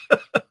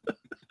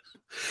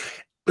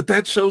 But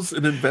that shows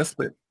an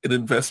investment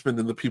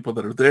in the people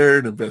that are there,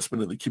 an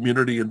investment in the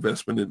community,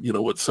 investment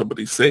in, what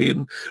somebody's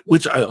saying,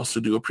 which I also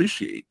do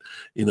appreciate,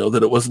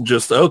 that it wasn't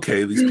just,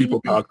 okay, these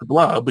people talk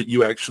blah, but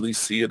you actually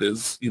see it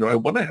as, I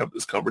want to have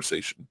this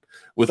conversation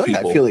with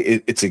people. I feel like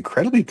it's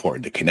incredibly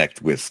important to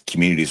connect with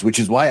communities, which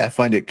is why I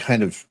find it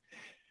kind of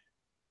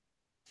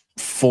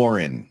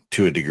foreign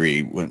to a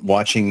degree when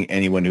watching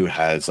anyone who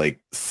has like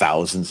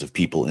thousands of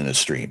people in a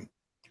stream.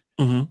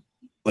 Mm-hmm.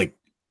 Like,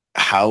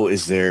 how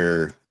is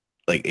there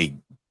like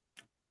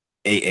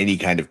any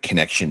kind of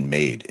connection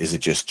made? Is it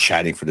just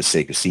chatting for the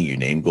sake of seeing your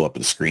name go up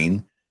on the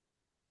screen?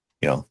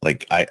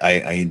 Like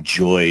I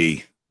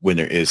enjoy when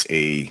there is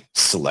a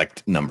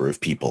select number of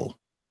people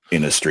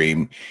in a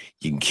stream.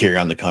 You can carry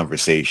on the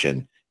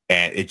conversation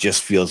and it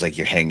just feels like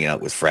you're hanging out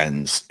with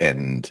friends,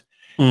 and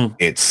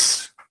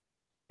it's,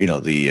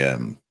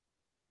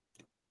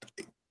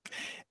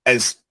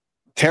 as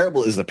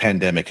terrible as the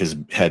pandemic has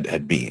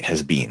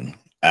been,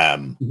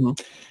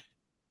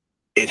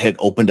 it had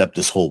opened up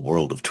this whole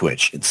world of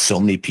Twitch, and so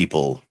many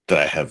people that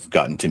I have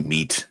gotten to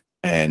meet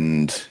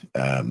and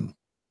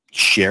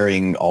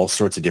sharing all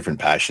sorts of different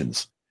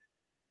passions,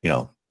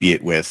 be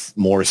it with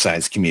more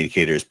science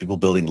communicators, people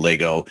building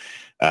Lego,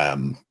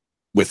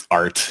 with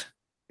art,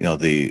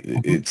 everybody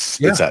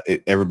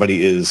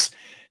is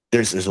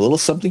there's a little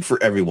something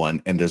for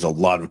everyone, and there's a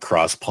lot of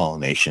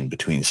cross-pollination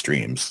between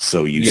streams.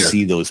 So you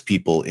see those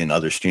people in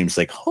other streams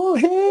like, oh,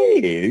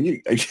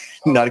 hey,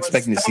 not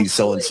expecting to see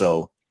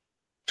so-and-so.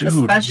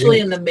 Especially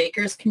in the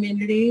makers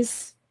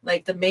communities,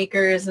 like the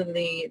makers and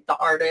the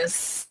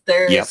artists,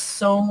 there's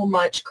so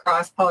much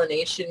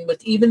cross-pollination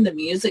with even the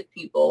music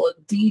people,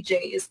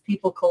 DJs,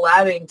 people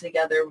collabing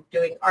together,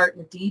 doing art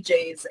and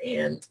DJs.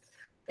 And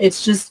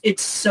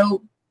it's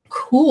so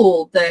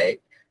cool that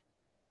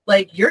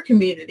like your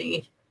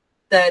community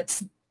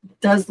that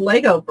does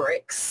Lego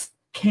bricks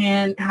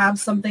can have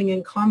something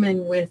in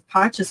common with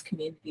Poch's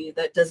community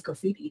that does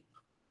graffiti.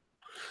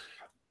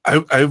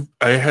 I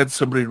had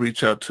somebody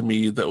reach out to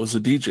me that was a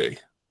DJ,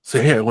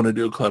 say, hey, I want to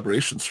do a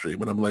collaboration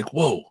stream. And I'm like,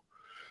 whoa,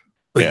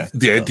 like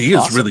the idea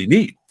is really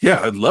neat. Yeah,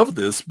 I love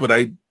this, but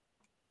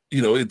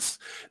it's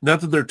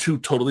not that they're two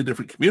totally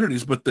different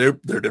communities, but they're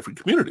different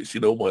communities.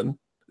 One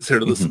is here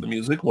to listen to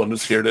music, one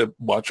is here to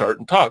watch art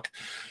and talk,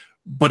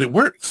 but it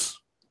works.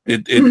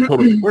 It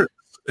totally works.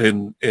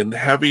 And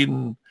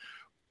having,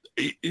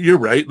 you're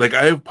right. Like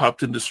I have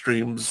popped into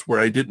streams where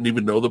I didn't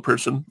even know the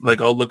person.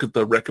 Like I'll look at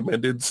the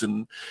recommendeds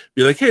and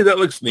be like, hey, that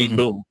looks neat.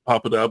 Boom,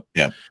 pop it up.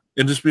 Yeah.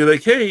 And just be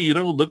like, hey,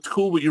 looked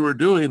cool what you were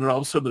doing. And all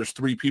of a sudden there's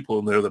 3 people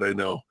in there that I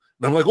know.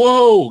 And I'm like,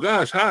 whoa,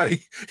 gosh, hi.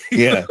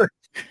 Yeah.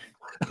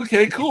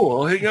 Okay,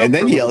 cool. I'll hang out. And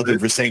then yell at them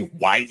for saying,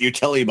 why didn't you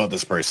tell me about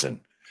this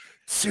person?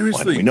 Seriously.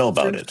 Why don't we know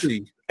about it?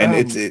 And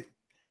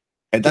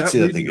and that's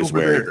the other thing is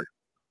where,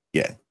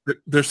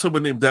 there's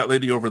someone named that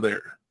lady over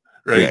there,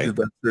 right?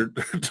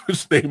 That's her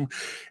name.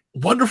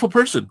 Wonderful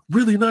person,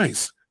 really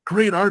nice,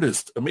 great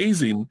artist,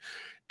 amazing.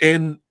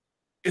 And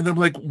I'm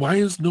like, why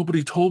has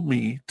nobody told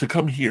me to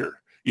come here?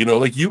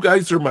 Like you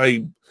guys are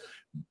my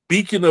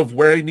beacon of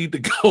where I need to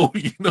go.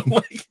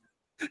 Like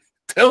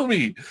tell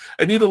me.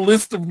 I need a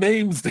list of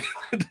names,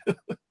 David.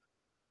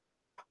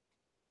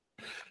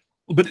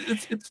 But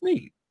it's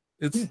neat.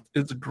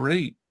 It's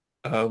great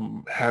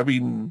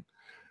having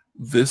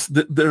this.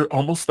 They're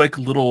almost like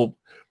little,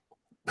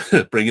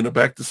 bringing it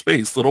back to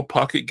space, little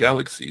pocket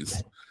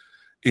galaxies,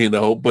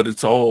 but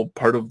it's all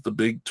part of the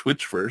big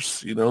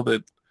Twitchverse,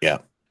 that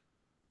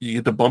you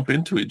get to bump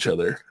into each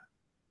other.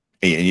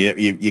 And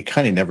you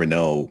kind of never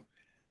know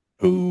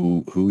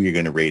who you're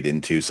going to raid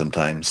into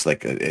sometimes.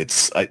 Like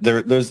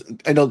there's,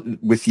 I know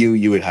with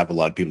you would have a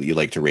lot of people you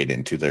like to raid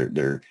into.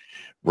 They're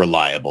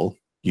reliable,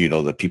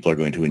 that people are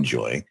going to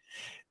enjoy.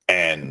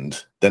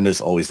 And then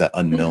there's always that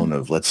unknown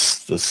of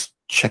let's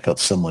check out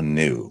someone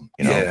new.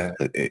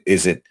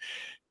 Is it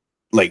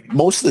like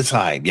most of the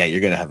time? Yeah, you're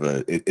going to have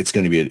it's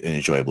going to be an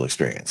enjoyable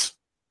experience,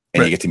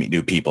 and you get to meet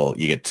new people.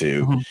 You get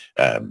to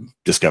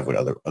discover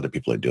what other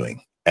people are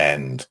doing,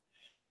 and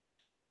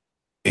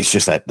it's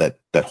just that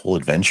whole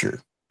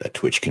adventure that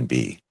Twitch can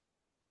be.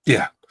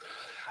 Yeah,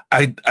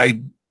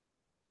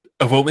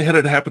 I've only had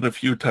it happen a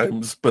few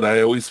times, but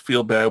I always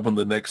feel bad when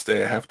the next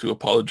day I have to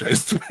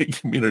apologize to my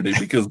community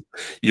because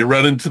you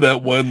run into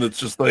that one that's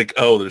just like,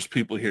 oh, there's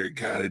people here.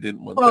 God, I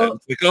didn't want that.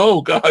 It's like,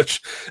 oh, gosh.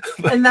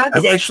 And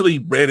I've actually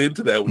ran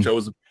into that, which I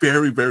was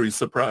very, very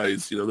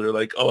surprised. They're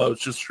like, oh, I was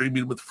just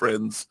streaming with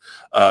friends.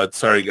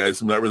 Sorry, guys,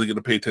 I'm not really going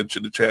to pay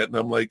attention to chat. And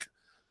I'm like,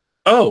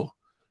 oh,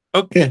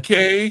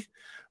 okay.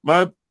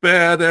 My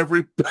bad,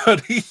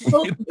 everybody.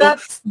 Well,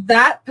 that's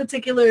that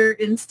particular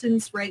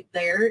instance right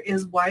there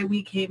is why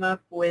we came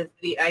up with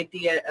the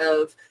idea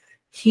of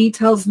he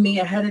tells me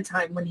ahead of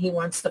time when he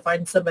wants to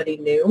find somebody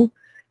new,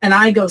 and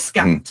I go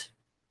scout.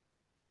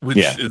 Which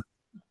is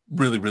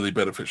really, really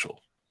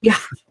beneficial. Yeah.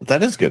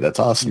 That is good. That's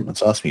awesome.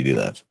 That's awesome you do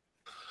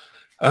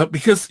that.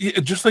 Because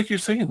just like you're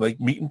saying, like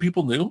meeting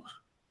people new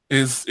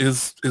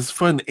is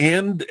fun.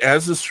 And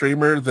as a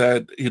streamer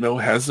that,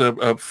 has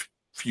a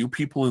few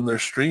people in their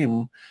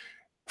stream,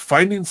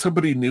 finding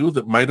somebody new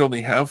that might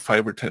only have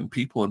 5 or 10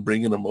 people and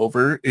bringing them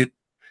over, it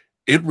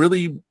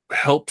really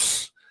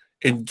helps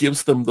and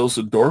gives them those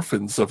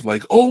endorphins of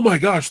like, oh my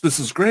gosh, this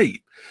is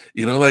great.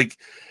 Like,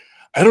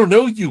 I don't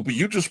know you, but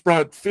you just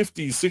brought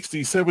 50,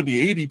 60,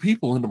 70, 80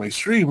 people into my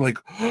stream. Like,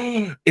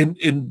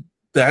 and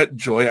that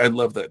joy, I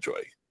love that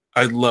joy.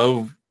 I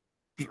love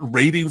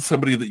rating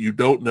somebody that you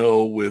don't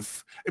know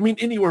with,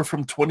 anywhere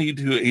from 20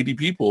 to 80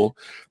 people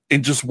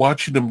and just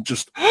watching them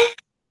just...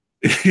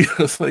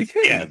 It's like,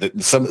 hey. Yeah,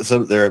 some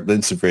there have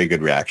been some very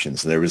good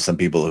reactions. There was some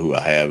people who I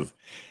have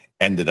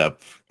ended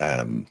up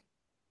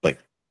like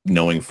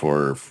knowing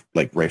for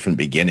like right from the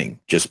beginning,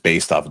 just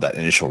based off of that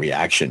initial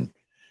reaction,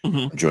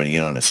 joining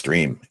in on a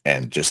stream,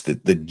 and just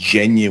the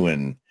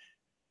genuine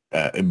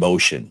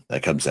emotion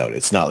that comes out.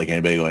 It's not like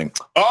anybody going,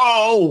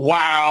 "Oh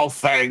wow,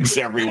 thanks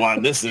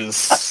everyone, this is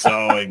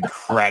so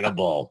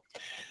incredible."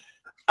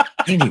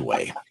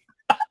 Anyway.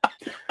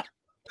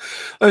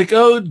 Like,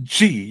 oh,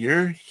 gee,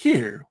 you're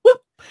here.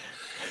 Whoop.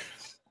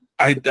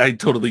 I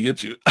totally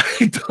get you.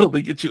 I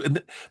totally get you.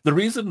 And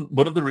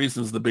one of the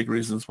reasons, the big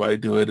reasons why I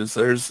do it is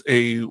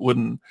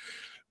when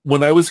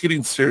I was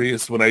getting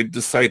serious, when I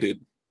decided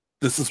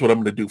this is what I'm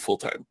going to do full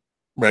time,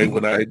 right?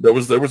 When there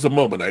was a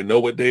moment, I know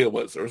what day it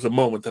was. There was a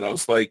moment that I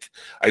was like,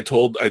 I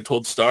told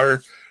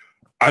Star,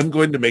 I'm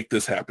going to make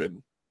this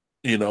happen.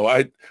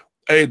 I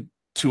had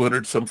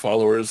 200 some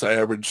followers. I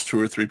averaged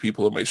 2 or 3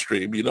 people in my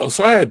stream,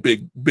 so I had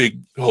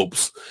big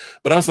hopes,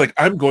 but I was like,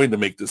 I'm going to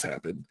make this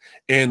happen.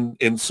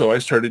 And so I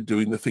started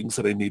doing the things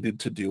that I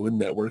needed to do in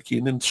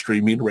networking and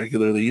streaming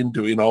regularly and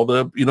doing all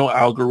the,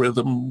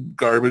 algorithm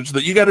garbage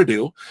that you got to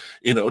do,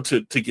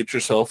 to get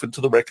yourself into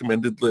the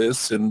recommended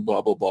lists and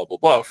blah, blah, blah, blah,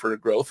 blah for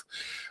growth.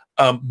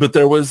 But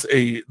there was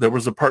a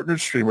partner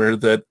streamer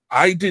that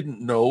I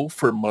didn't know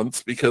for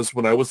months, because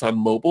when I was on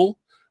mobile,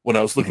 when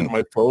I was looking at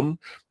my phone,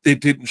 it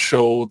didn't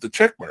show the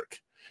check mark.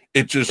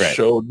 It just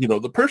showed,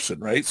 the person,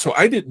 right? So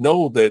I didn't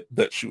know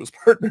that she was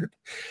partnered.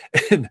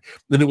 And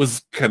then it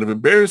was kind of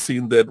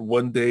embarrassing that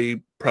one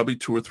day, probably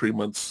 2 or 3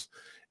 months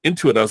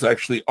into it, I was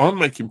actually on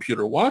my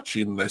computer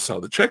watching, and I saw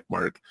the check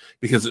mark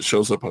because it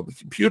shows up on the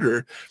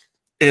computer.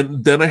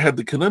 And then I had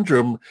the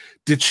conundrum,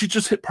 did she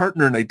just hit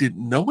partner and I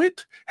didn't know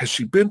it? Has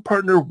she been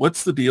partner?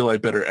 What's the deal? I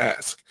better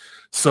ask.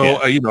 So,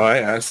 I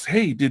asked,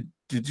 hey, did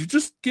you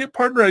just get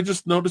partner? I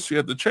just noticed you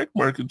had the check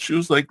mark. And she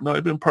was like, no,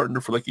 I've been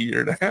partner for like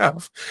 1.5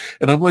 years.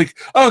 And I'm like,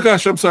 oh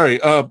gosh, I'm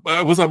sorry.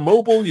 I was on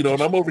mobile,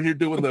 and I'm over here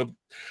doing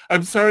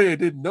I'm sorry, I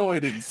didn't know, I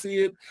didn't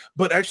see it.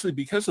 But actually,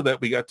 because of that,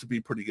 we got to be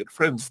pretty good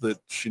friends, that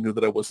she knew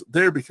that I wasn't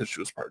there because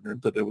she was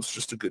partnered, that it was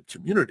just a good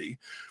community.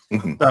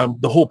 The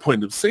whole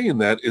point of saying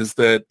that is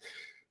that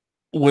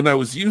when I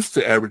was used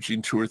to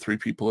averaging 2 or 3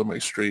 people in my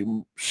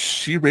stream,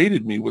 she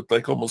rated me with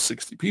like almost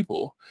 60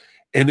 people.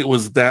 And it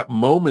was that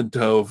moment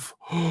of,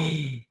 oh,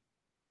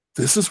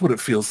 this is what it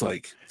feels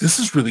like. This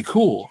is really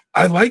cool.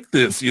 I like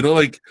this,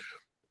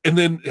 and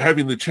then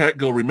having the chat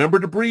go, remember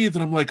to breathe.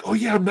 And I'm like, oh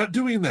yeah, I'm not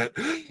doing that.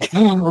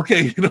 Oh,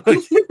 okay.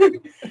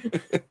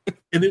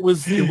 And it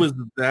was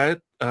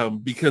that,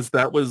 because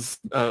that was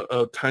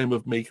a time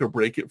of make or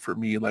break it for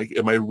me. Like,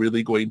 am I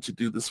really going to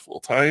do this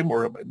full time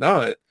or am I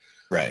not?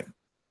 Right.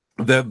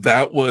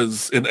 That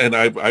was, and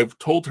I've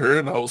told her,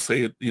 and I'll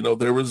say it,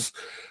 there was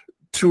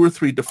 2 or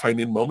 3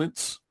 defining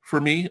moments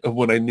for me of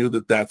when I knew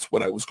that that's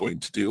what I was going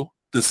to do.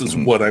 This is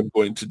what I'm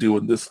going to do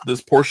in this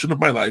portion of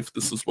my life.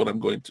 This is what I'm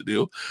going to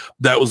do.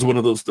 That was one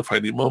of those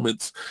defining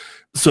moments.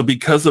 So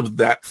because of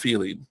that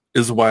feeling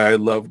is why I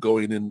love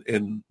going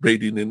and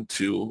raiding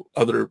into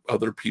other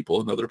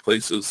people in other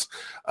places,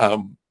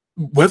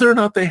 whether or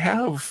not they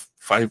have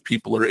 5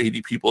 people or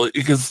 80 people,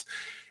 because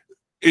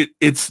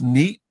it's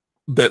neat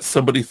that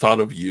somebody thought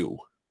of you,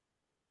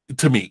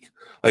 to me.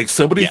 Like,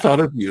 somebody thought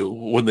of you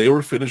when they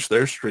were finished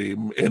their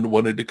stream and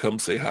wanted to come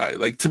say hi.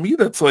 Like, to me,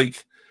 that's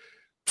like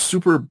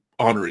super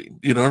honoring,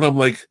 and I'm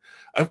like,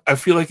 I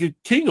feel like a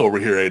king over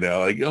here right now.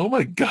 Like, oh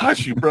my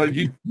gosh, you brought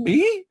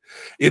me?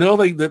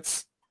 Like,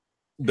 that's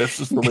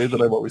just the way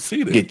that I've always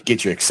seen it.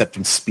 Get your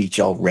acceptance speech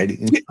all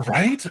ready.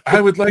 Right?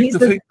 I would like to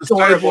thank the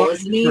sidewalk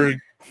for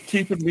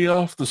keeping me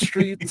off the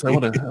streets. I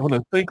want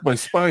to thank my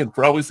spine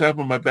for always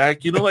having my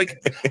back. Like,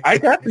 I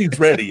got these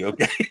ready,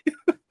 okay?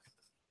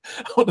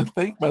 I want to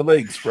thank my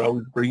legs for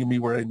always bringing me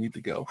where I need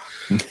to go.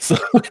 So,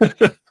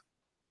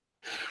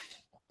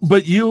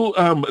 but you,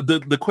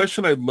 the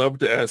question I'd love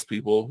to ask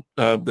people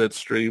that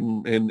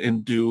stream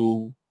and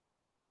do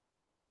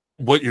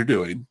what you're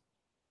doing,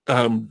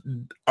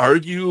 are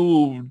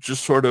you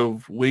just sort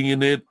of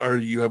winging it? Or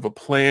you have a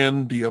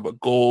plan? Do you have a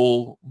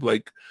goal?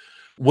 Like,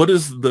 what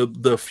does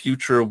the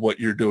future of what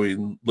you're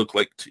doing look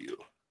like to you?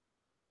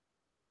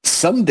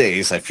 Some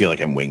days I feel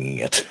like I'm winging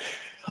it.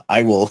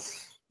 I will...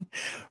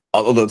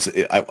 Although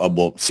I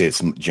won't say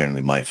it's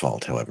generally my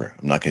fault, however.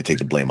 I'm not going to take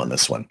the blame on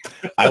this one.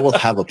 I will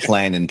have a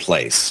plan in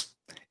place,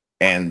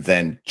 and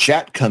then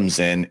chat comes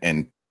in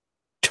and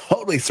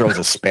totally throws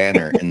a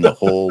spanner in the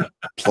whole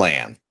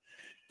plan,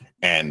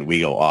 and we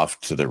go off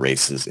to the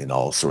races in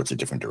all sorts of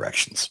different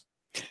directions.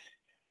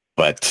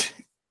 But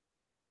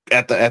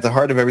at the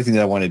heart of everything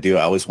that I want to do,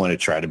 I always want to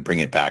try to bring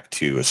it back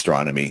to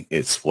astronomy.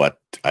 It's what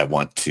I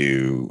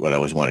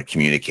always want to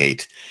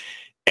communicate.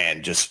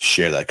 And just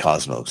share the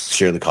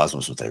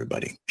cosmos with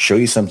everybody. Show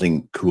you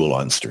something cool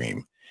on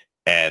stream.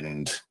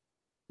 And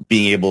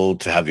being able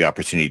to have the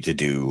opportunity to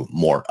do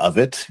more of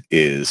it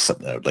is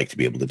something I would like to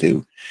be able to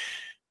do.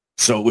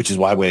 So, which is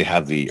why we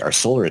have our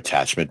solar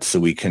attachment, so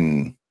we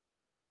can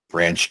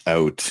branch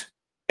out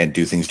and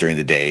do things during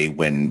the day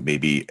when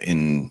maybe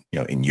in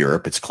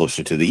Europe, it's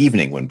closer to the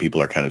evening when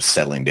people are kind of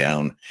settling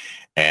down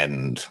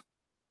and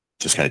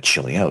just kind of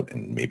chilling out,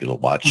 and maybe they'll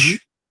watch,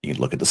 you can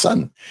look at the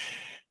sun.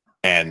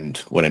 And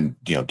when I'm,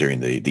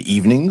 during the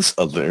evenings,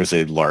 there's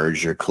a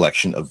larger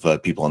collection of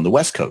people on the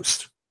West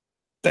Coast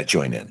that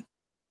join in.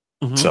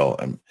 So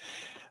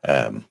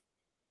I'm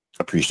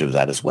appreciative of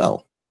that as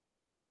well.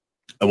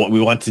 And what we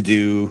want to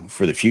do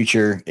for the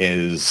future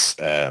is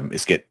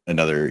get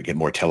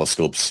more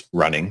telescopes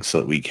running so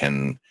that we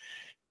can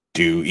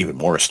do even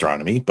more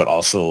astronomy, but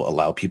also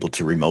allow people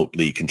to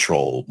remotely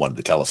control one of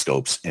the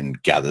telescopes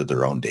and gather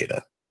their own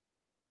data.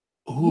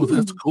 Oh,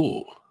 that's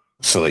cool.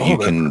 So that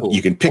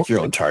you can pick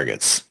your own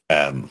targets.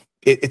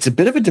 It's a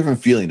bit of a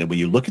different feeling than when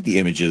you look at the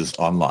images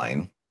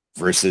online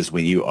versus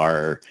when you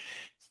are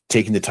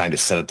taking the time to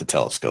set up the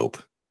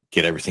telescope,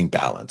 get everything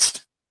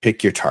balanced,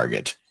 pick your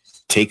target,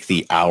 take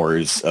the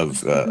hours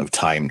of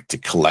time to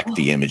collect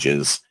the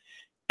images,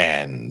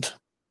 and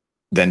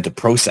then to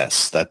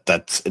process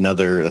that's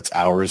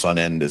hours on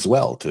end as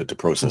well to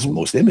process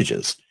most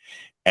images.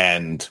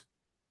 And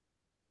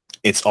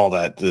it's all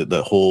that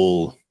the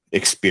whole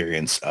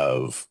experience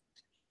of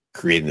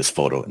creating this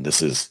photo, and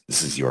this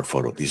is your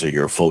photo. These are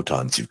your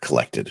photons you've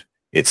collected.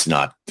 It's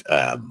not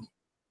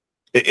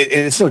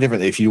it's no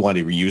different if you want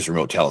to reuse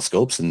remote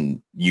telescopes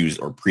and use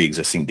or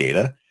pre-existing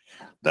data.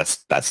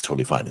 That's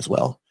totally fine as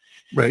well.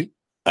 Right.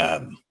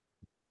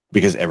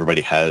 Because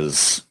everybody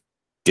has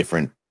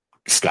different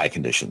sky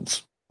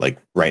conditions. Like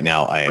right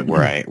now,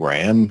 where I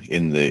am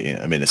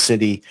I'm in a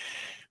city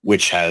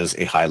which has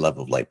a high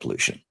level of light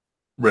pollution.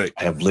 Right.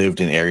 I have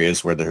lived in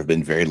areas where there have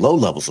been very low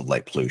levels of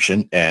light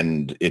pollution,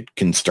 and it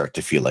can start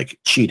to feel like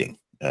cheating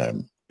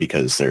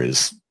because there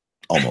is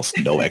almost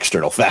no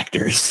external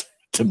factors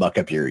to muck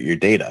up your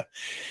data.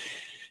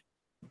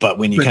 But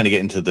when you kind of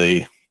get into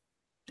the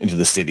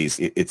cities,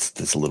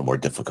 it's a little more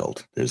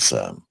difficult. There's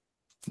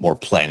more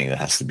planning that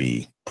has to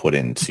be put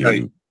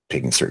into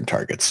picking certain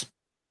targets.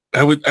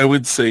 I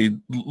would say a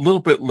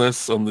little bit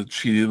less on the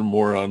cheating,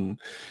 more on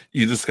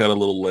you just got a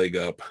little leg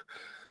up.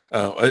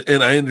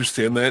 And I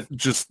understand that.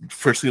 Just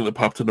first thing that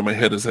popped into my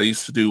head is I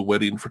used to do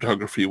wedding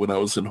photography when I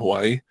was in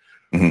Hawaii.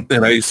 Mm-hmm.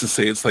 And I used to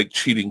say it's like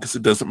cheating because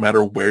it doesn't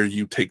matter where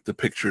you take the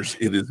pictures.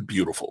 It is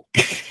beautiful.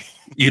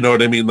 You know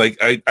what I mean? Like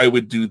I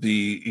would do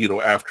the,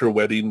 after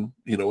wedding,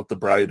 with the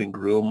bride and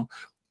groom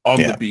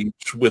on the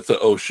beach with the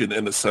ocean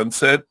and the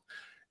sunset.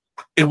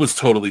 It was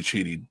totally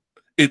cheating.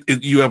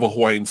 You have a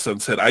Hawaiian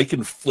sunset. I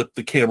can flip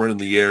the camera in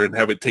the air and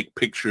have it take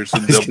pictures,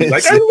 and they'll be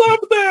like, "I love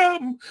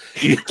them."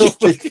 Yes,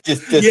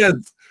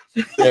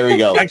 there we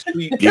go.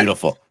 Actually,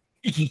 beautiful.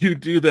 You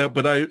do that,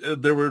 but I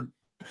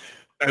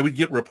would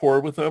get rapport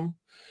with them,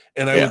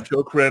 and I would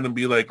joke around and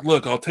be like,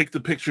 "Look, I'll take the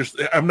pictures.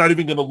 I'm not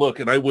even going to look,"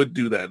 and I would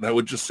do that, and I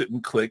would just sit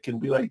and click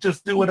and be like,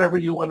 "Just do whatever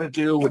you want to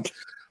do,"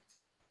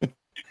 and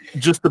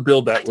just to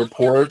build that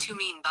rapport. What you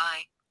mean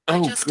by?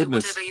 Oh, just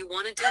goodness. Do whatever you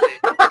want to do.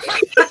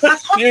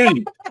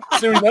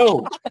 Siri,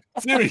 no.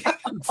 Siri,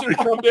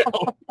 calm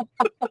down.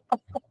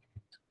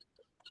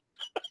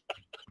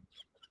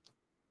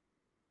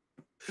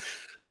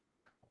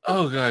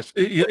 Oh, gosh.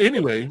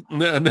 Anyway,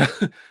 now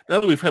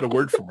that we've had a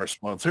word from our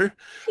sponsor,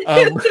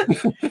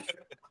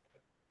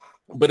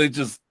 but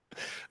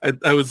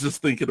I was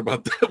just thinking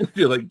about that when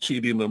you're like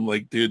cheating. I'm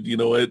like, dude, you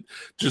know what?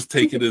 Just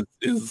take it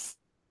as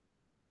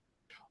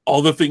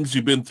all the things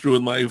you've been through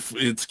in life,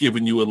 it's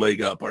giving you a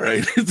leg up, all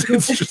right?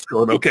 It's just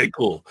going, okay,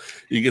 cool.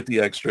 You get the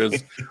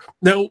extras.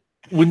 Now,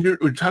 when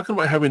we're talking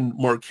about having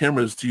more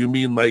cameras, do you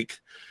mean like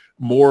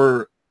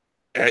more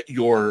at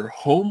your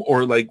home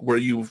or like where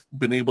you've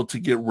been able to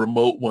get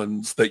remote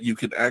ones that you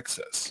can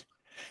access?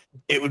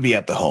 It would be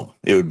at the home.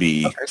 It would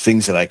be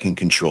things that I can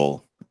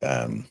control.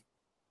 It's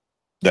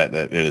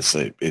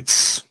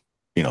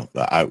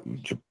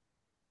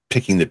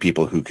picking the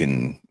people who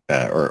can,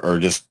 or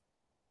just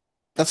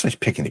not so much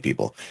picking the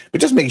people, but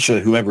just making sure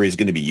that whoever is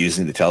going to be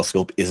using the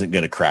telescope isn't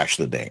going to crash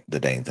the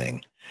dang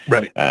thing.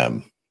 Right.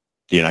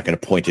 You're not going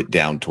to point it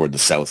down toward the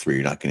south where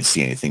you're not going to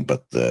see anything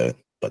but the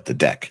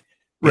deck.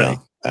 Right.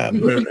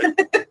 Well,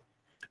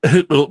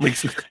 it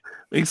makes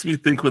me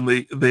think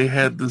when they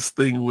had this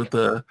thing with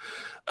a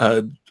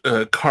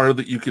car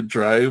that you could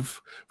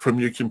drive from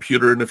your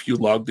computer, and if you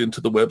logged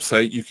into the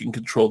website, you can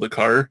control the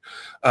car.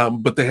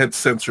 But they had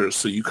sensors,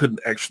 so you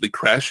couldn't actually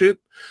crash it.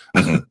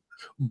 Mm-hmm.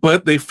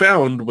 But they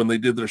found when they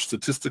did their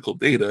statistical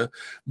data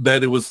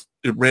that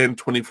it ran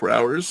 24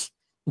 hours,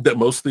 that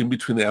mostly in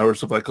between the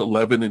hours of like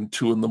 11 and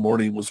 2 in the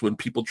morning was when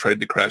people tried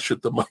to crash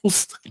it the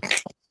most.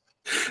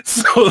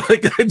 So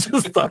like I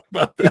just thought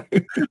about that.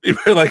 They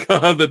were like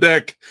on the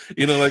deck,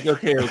 like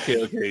okay,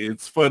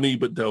 it's funny,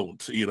 but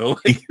don't,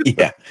 like,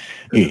 yeah.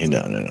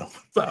 No.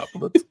 Stop.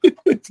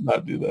 Let's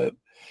not do that.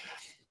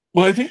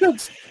 Well, I think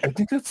that's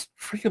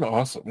freaking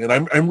awesome, and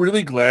I'm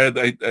really glad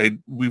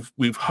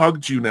we've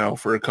hugged you now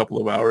for a couple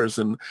of hours,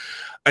 and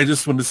I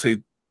just want to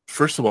say,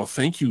 first of all,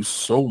 thank you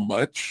so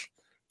much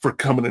for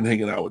coming and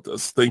hanging out with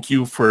us. Thank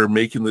you for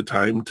making the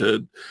time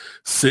to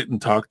sit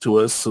and talk to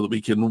us so that we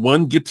can,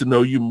 one, get to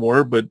know you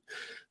more, but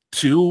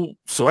two,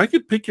 so I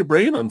could pick your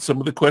brain on some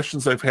of the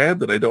questions I've had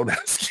that I don't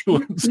ask you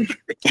on stream.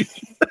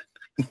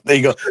 There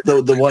you go.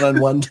 The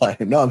one-on-one time.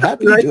 No, I'm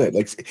happy to do it.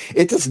 Like,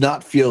 it does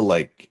not feel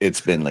like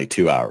it's been like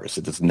 2 hours.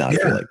 It does not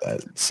feel like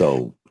that.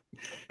 So,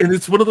 and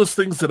it's one of those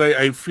things that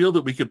I feel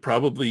that we could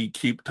probably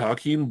keep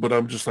talking, but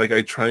I'm just like,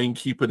 I try and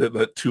keep it at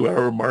that 2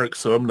 hour mark.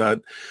 So I'm not,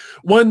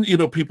 one,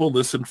 people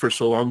listen for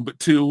so long, but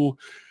two,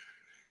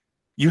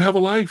 you have a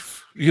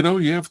life, you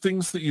have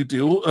things that you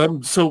do.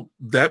 So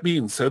that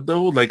being said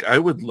though, like I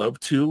would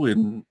love to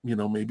in,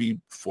 maybe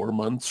 4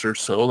 months or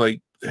so, like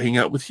hang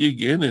out with you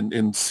again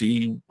and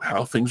see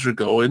how things are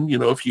going.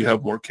 If you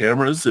have more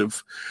cameras,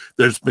 if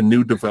there's been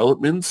new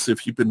developments,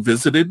 if you've been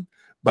visited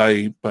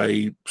by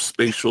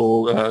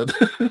spatial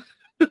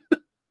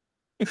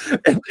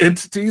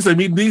entities. I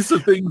mean, these are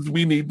things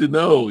we need to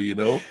know,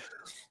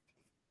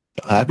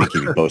 Happy to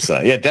keep you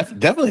posted. Yeah,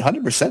 definitely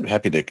 100%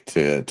 happy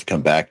to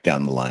come back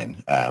down the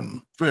line.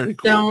 Very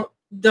cool.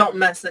 don't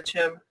message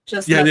him.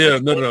 Just yeah.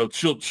 message me. No.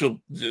 She'll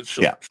reach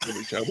out.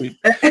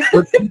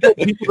 But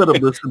people that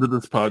have listened to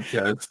this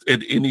podcast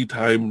at any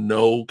time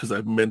know, because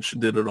I've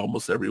mentioned it at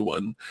almost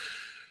everyone.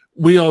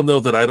 We all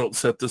know that I don't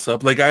set this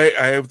up. Like I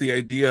have the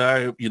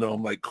idea.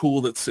 I'm like,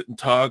 cool. Let's sit and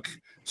talk.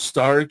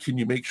 Star, can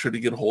you make sure to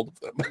get a hold of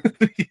them?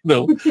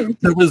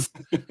 There was.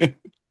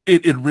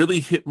 It really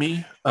hit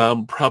me.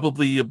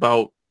 Probably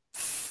about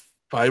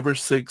 5 or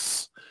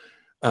 6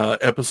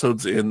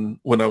 episodes in,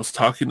 when I was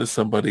talking to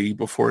somebody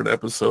before an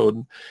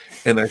episode,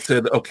 and I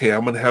said, okay,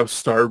 I'm going to have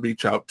Star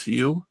reach out to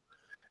you.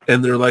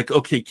 And they're like,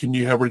 okay, can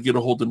you have her get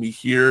a hold of me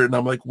here? And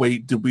I'm like,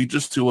 wait, did we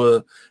just do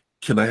a,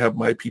 can I have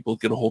my people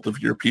get a hold of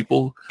your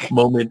people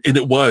moment? And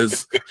it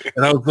was.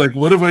 And I was like,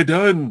 what have I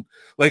done?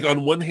 Like,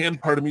 on one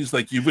hand, part of me is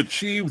like, you've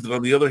achieved. And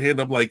on the other hand,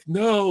 I'm like,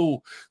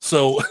 no.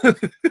 So,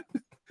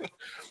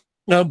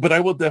 but I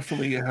will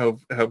definitely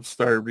have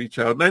Star reach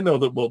out. And I know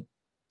that we'll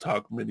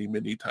talk many,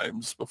 many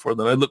times before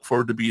then. I look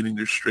forward to being in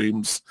your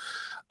streams.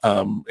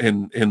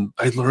 And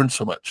I learned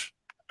so much.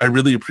 I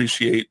really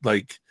appreciate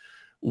like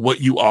what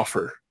you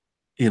offer,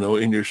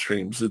 in your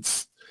streams.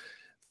 It's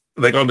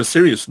like, on a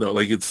serious note,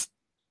 like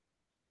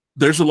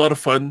there's a lot of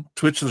fun.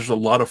 Twitch, there's a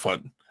lot of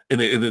fun, and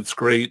it's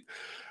great.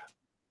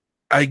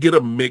 I get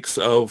a mix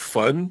of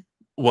fun.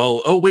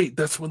 Well, oh wait,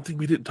 that's one thing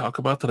we didn't talk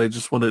about that I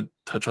just want to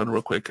touch on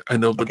real quick. I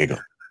know, but okay,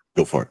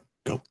 go for it.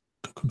 Go.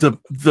 The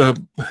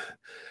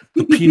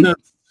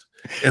peanuts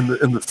and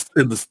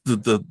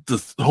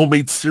the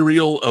homemade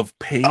cereal of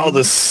pain. Oh,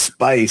 the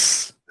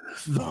spice.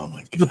 Oh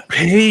my god. The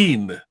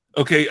pain.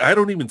 Okay, I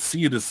don't even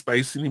see it as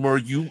spice anymore.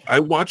 I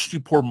watched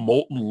you pour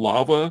molten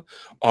lava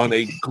on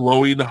a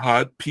glowing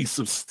hot piece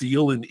of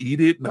steel and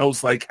eat it, and I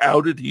was like,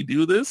 how did he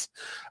do this?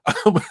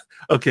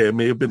 Okay, it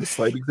may have been a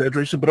slight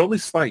exaggeration, but only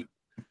slight.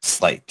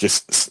 Slight.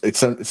 Just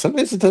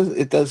sometimes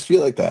it does feel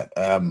like that.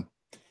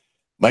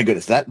 My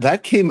goodness,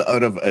 that came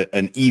out of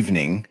an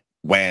evening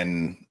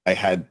when I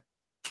have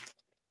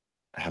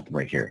them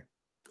right here.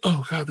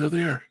 Oh god, they're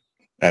there.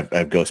 I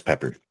have ghost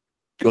pepper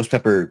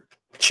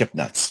chip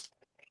nuts.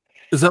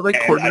 Is that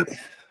like corn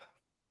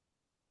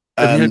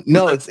nuts?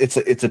 No,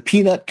 it's a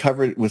peanut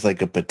covered with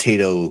like a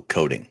potato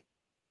coating.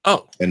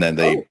 Oh, and then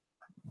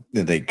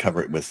they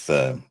cover it with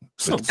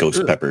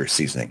ghost pepper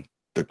seasoning.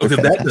 They're okay,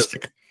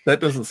 fantastic. That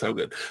doesn't sound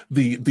good.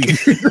 The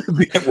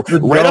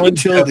right up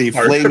until the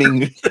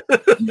flaming,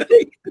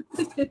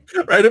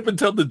 right up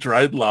until the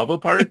dried lava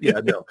part. Yeah,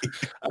 no.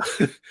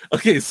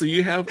 Okay, so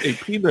you have a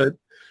peanut.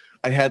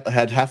 I had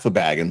half a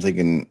bag. I'm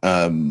thinking,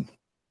 and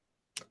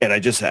I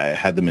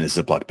had them in a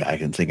Ziploc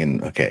bag and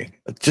thinking, okay,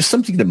 just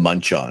something to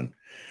munch on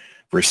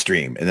for a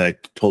stream. And then I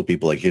told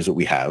people, like, here's what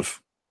we have.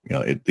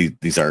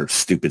 These are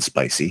stupid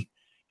spicy.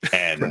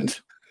 And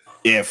Right.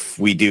 If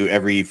we do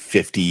every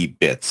 50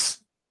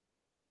 bits,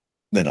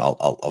 then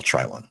I'll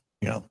try one.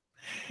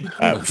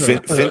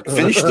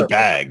 Finish the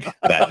bag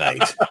that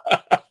night.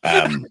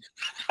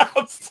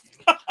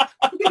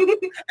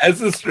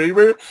 As a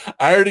streamer,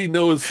 I already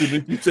know as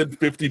soon as you said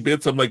 50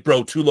 bits, I'm like,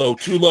 bro, too low.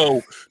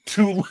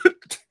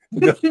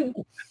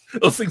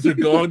 Those things are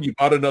gone. You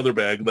bought another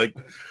bag. Like,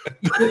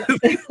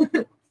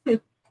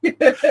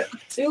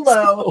 too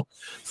low.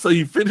 So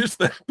you finished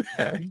that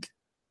bag.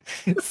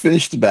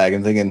 Finished the bag.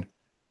 I'm thinking,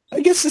 I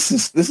guess this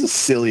is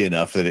silly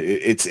enough that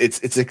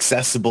it's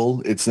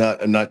accessible. It's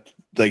not. I'm not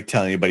like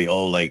telling anybody,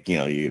 oh, like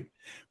you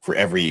for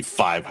every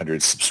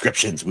 500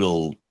 subscriptions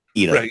we'll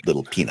eat a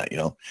little peanut.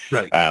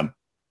 Right.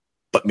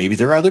 But maybe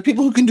there are other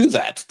people who can do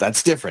that.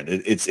 That's different.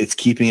 It's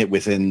keeping it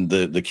within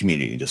the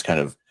community, just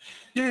kind of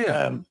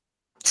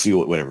see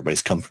what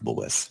everybody's comfortable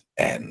with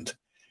and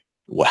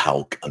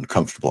how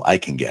uncomfortable I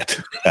can get.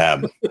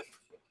 To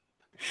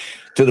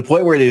the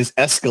point where it is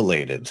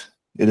escalated.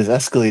 It is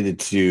escalated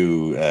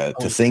to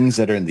things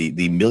that are in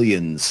the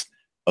millions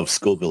of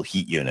Scoville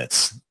heat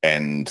units,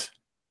 and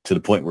to the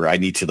point where I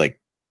need to like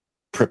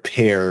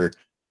prepare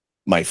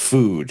my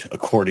food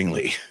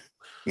accordingly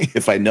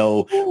if I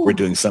know we're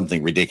doing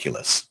something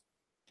ridiculous.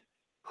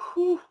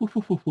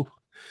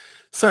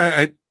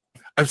 Sorry,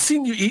 I've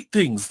seen you eat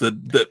things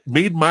that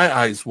made my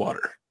eyes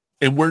water,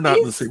 and we're not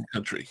in the same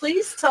country.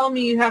 Please tell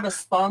me you have a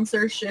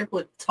sponsorship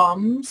with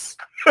Tums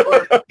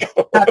or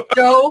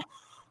Pepco.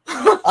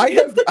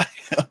 I've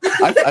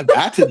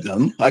added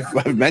them.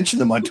 I've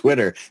mentioned them on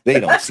Twitter. They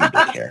don't seem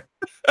to care.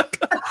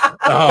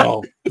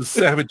 Oh, the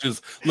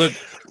savages! Look,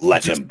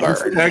 let them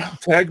burn.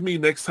 Tag me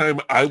next time.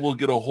 I will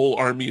get a whole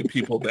army of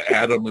people to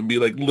add them and be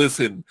like,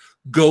 "Listen,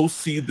 go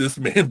see this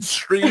man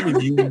stream,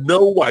 and you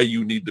know why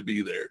you need to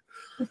be there."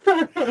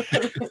 For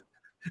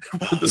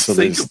the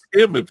sake of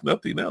him, if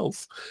nothing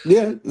else.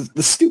 Yeah,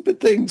 the stupid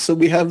thing. So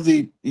we have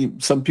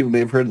some people may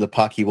have heard of the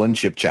Pocky One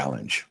Chip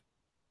Challenge.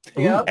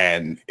 Yep.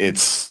 And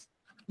it's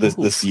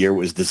this year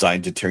was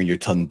designed to turn your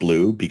tongue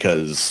blue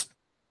because,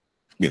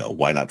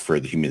 why not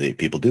further humiliate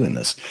people doing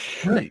this?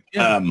 Right.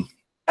 Yeah.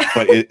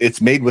 But it's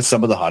made with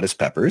some of the hottest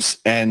peppers,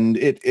 and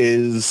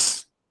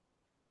it's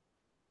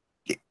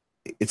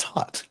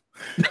hot.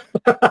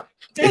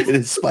 It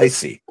is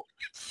spicy.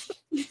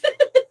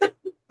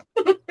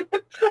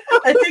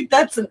 I think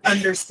that's an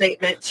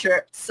understatement,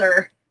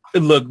 sir.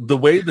 And look, the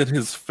way that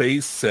his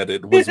face said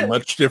it was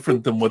much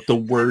different than what the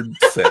word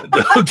said.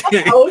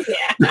 Okay. Oh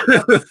yeah.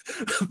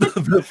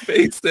 The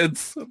face said,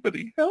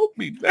 "Somebody help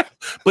me now."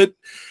 But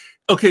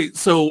okay,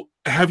 so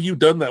have you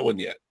done that one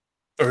yet,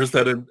 or is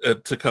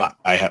that to come?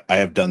 I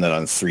have done that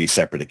on 3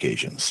 separate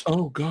occasions.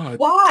 Oh God.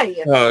 Why?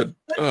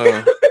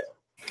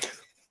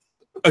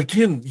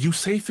 Again, you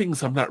say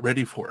things I'm not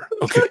ready for.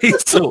 Okay,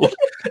 so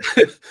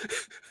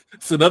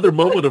it's another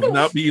moment of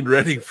not being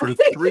ready for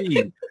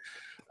 3.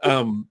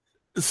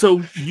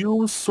 So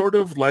you sort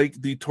of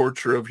like the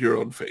torture of your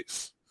own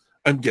face,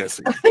 I'm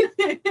guessing.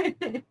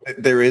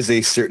 There is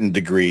a certain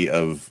degree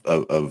of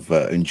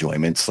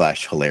enjoyment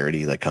 /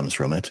 hilarity that comes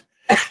from it.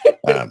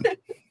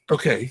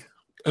 Okay.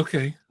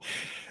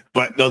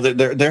 But no,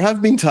 there have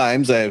been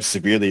times I have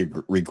severely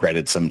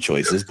regretted some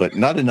choices, but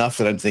not enough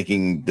that I'm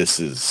thinking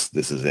this is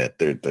it.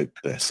 They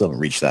still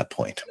haven't reached that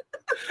point.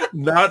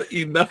 Not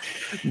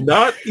enough.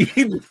 Not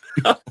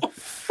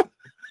enough.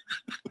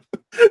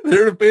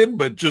 There have been,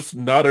 but just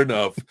not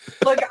enough.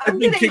 Look, I'm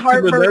getting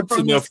heartburn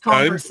from this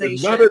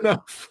conversation. Not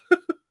enough.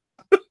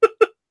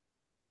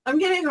 I'm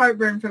getting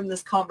heartburn from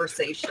this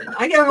conversation.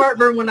 I get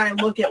heartburn when I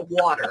look at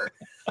water.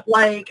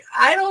 Like,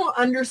 I don't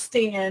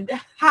understand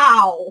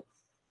how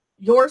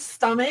your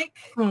stomach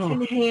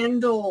can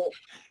handle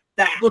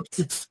that. Look,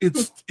 it's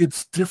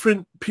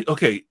different.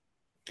 Okay,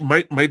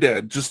 my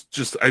dad,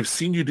 just I've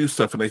seen you do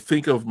stuff, and I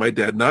think of my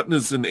dad not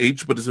as in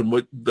age, but as in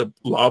what the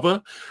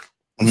lava.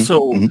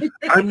 So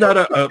I'm not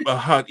a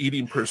hot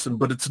eating person,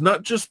 but it's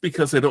not just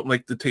because I don't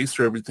like the taste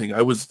or everything.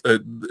 It was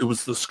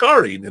the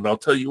scarring, and I'll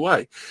tell you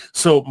why.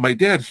 So my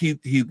dad, he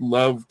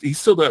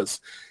still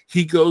does.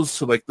 He goes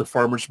to like the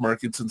farmers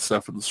markets and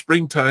stuff in the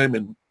springtime,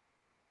 and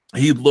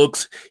he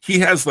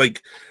has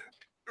like,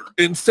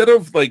 instead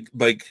of like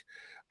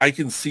I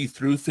can see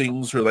through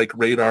things or like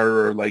radar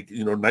or like,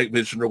 night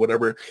vision or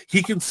whatever,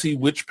 he can see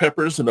which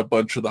peppers and a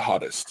bunch of the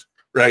hottest.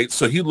 Right.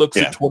 So he looks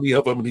at 20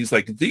 of them and he's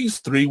like, these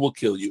 3 will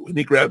kill you. And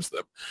he grabs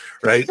them.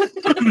 Right. and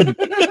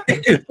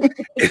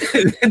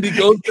he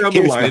goes down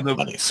the line of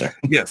money, sir.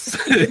 Yes.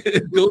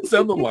 It goes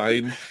down the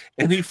line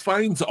and he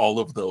finds all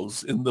of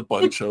those in the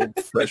bunch of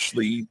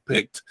freshly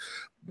picked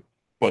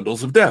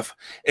bundles of death.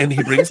 And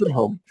he brings them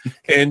home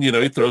and,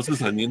 he throws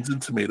his onions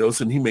and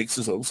tomatoes and he makes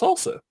his own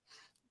salsa.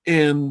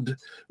 And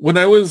when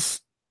I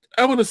want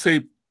to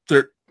say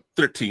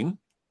 13,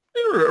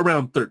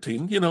 around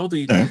 13,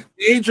 the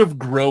age of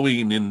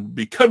growing and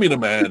becoming a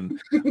man,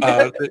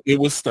 it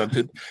was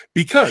stunted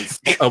because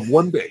of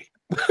one day.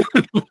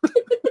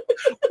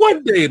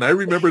 One day, and I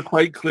remember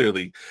quite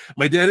clearly,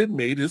 my dad had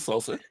made his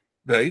salsa,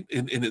 right?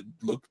 And it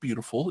looked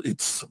beautiful.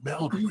 It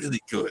smelled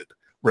really good,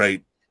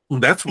 right?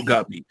 And that's what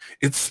got me.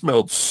 It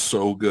smelled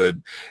so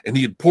good. And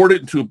he had poured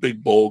it into a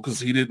big bowl because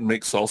he didn't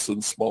make salsa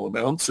in small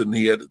amounts. And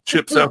he had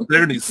chips out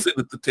there and he's sitting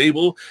at the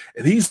table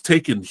and he's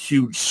taking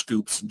huge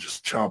scoops and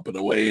just chomping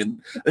away.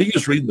 And he's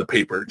just reading the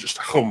paper, just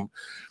home.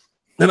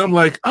 And I'm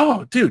like,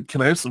 "Oh, dude,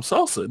 can I have some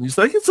salsa?" And he's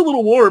like, "It's a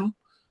little warm."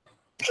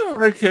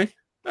 Oh, okay.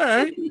 All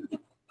right.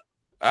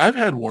 I've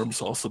had warm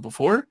salsa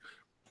before.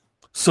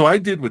 So I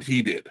did what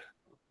he did.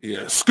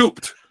 Yeah,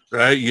 scooped,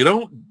 right? You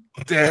don't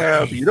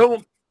dab, you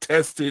don't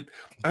test it.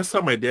 I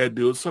saw my dad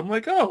do it, so I'm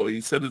like, "Oh,"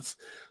 he said it's.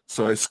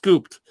 So I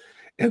scooped,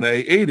 and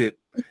I ate it,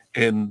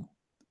 and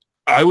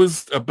I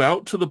was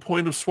about to the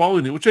point of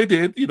swallowing it, which I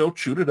did,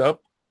 chewed it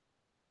up.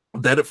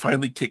 That it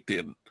finally kicked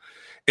in,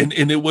 and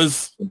it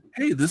was,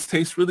 "Hey, this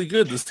tastes really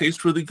good. This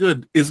tastes really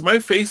good." Is my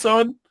face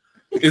on?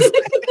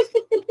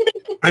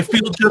 I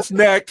feel just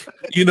neck,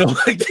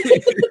 like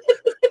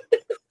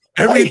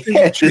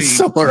everything is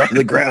somewhere on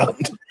the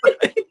ground.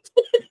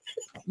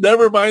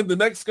 Never mind, the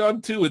neck's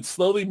gone too. It's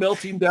slowly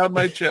melting down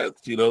my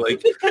chest,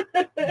 like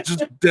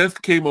just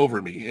death came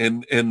over me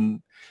and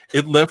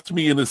it left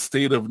me in a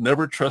state of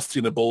never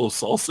trusting a bowl of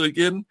salsa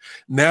again.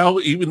 Now,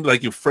 even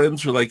like if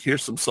friends are like,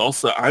 "Here's some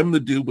salsa," I'm the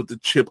dude with the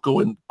chip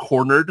going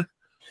cornered.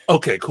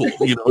 Okay, cool.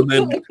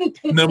 And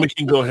then we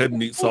can go ahead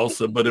and eat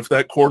salsa. But if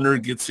that corner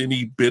gets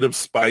any bit of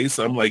spice,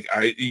 I'm like,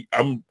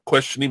 I'm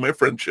questioning my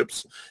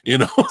friendships,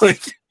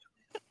 like.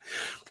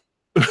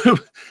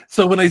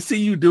 So when I see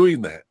you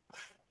doing that,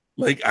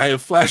 like I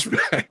have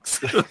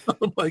flashbacks.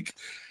 I'm like,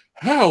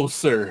 how,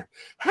 sir?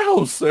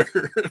 How,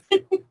 sir?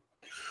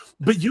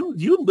 But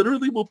you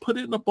literally will put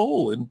it in a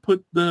bowl and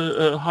put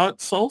the hot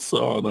salsa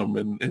on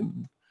them,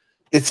 and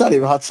it's not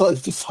even hot sauce.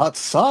 It's just hot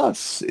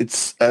sauce.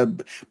 It's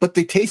but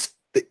they taste.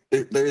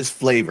 There is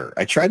flavor.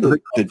 I try to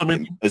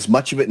as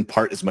much of it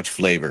impart as much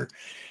flavor.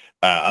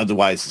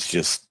 Otherwise, it's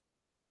just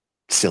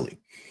silly.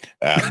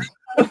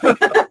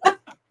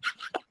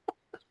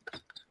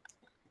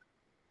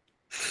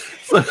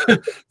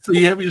 So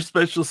you have your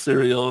special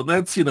cereal, and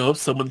that's, if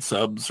someone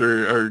subs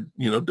or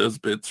does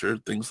bits or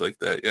things like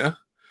that, yeah?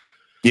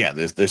 Yeah,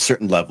 there's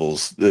certain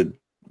levels that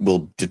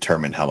will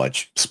determine how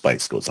much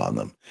spice goes on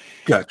them.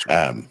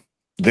 Gotcha.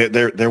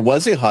 There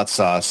was a hot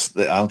sauce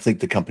that I don't think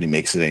the company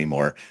makes it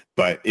anymore,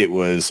 but it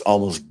was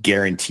almost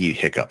guaranteed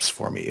hiccups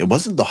for me. It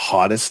wasn't the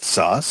hottest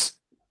sauce.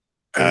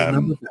 I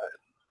remember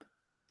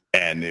that.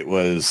 And it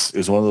was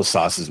one of those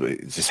sauces where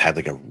it just had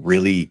like a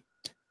really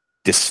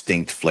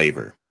distinct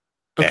flavor.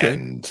 Okay.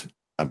 And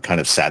I'm kind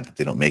of sad that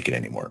they don't make it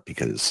anymore,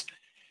 because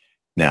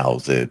now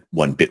the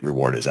 1-bit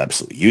reward is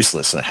absolutely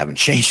useless and I haven't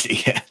changed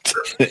it yet.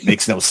 It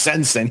makes no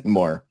sense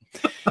anymore.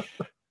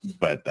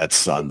 But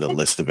that's on the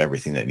list of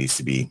everything that needs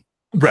to be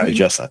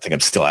adjusted. I think I'm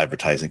still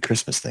advertising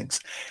Christmas things.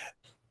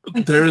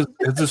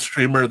 As a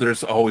streamer,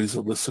 there's always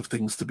a list of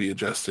things to be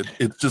adjusted.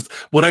 It's just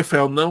what I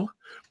found though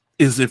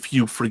is if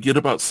you forget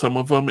about some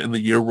of them and the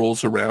year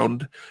rolls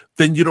around,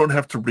 then you don't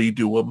have to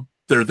redo them.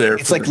 They're there.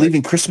 It's like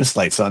leaving Christmas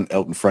lights on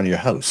out in front of your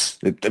house.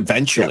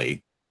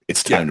 Eventually,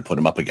 it's time to put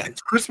them up again.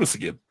 It's Christmas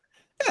again.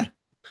 Yeah.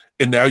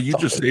 And now you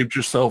just saved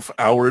yourself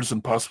hours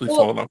and possibly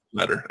falling off the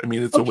ladder. I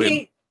mean, it's a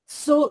win.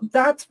 So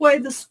that's why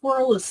the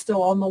squirrel is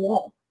still on the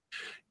wall.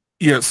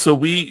 Yeah, so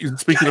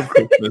speaking of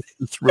Christmas,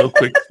 it's a real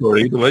quick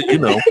story to let you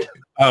know.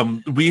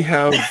 We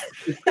have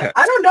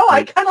I don't know,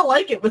 I kind of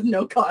like it with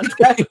no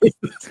context.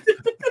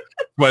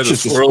 Why the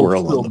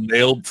squirrel still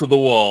nailed to the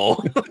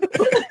wall.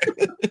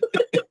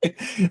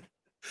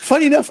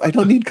 Funny enough, I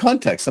don't need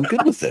context. I'm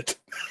good with it.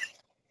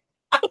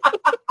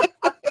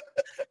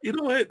 You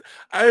know what?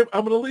 I'm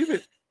going to leave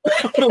it.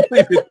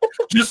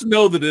 Just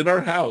know that in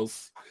our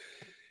house,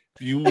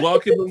 if you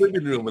walk in the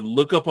living room and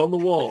look up on the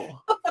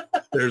wall,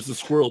 there's a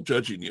squirrel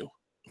judging you.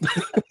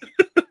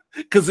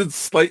 Because it's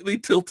slightly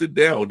tilted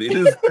down. It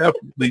is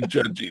definitely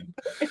judging.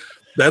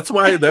 That's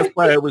why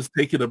I was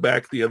taken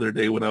aback the other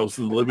day when I was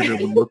in the living room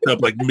and looked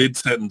up like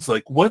mid-sentence,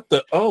 like, what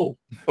the? Oh,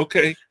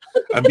 okay.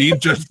 I'm being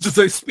judged as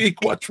I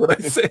speak. Watch what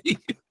I say.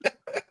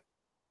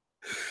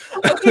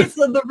 Okay,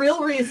 so the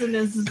real reason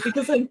is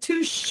because I'm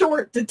too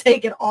short to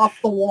take it off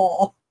the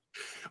wall.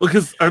 Well,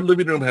 because our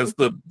living room has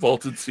the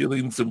vaulted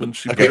ceilings, and when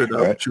she put it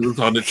up, she was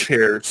on a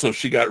chair, so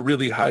she got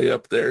really high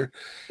up there.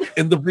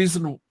 And the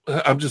reason,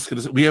 I'm just going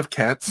to say, we have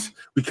cats.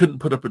 We couldn't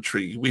put up a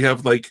tree. We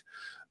have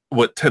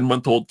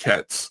 10-month-old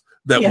cats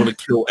that want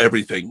to kill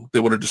everything.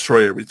 They want to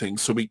destroy everything.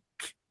 So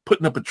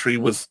putting up a tree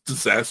was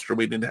disaster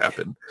waiting to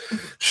happen.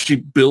 She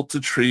built a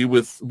tree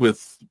with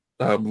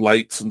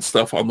lights and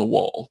stuff on the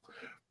wall,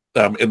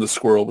 and the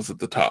squirrel was at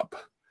the top.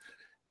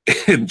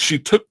 And she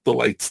took the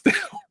lights down.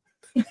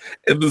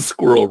 And the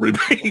squirrel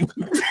remained.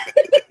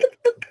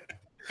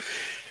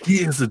 He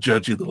is a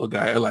judgy little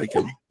guy. I like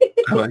him.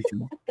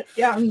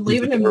 Yeah, I'm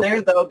leaving him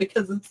there, though,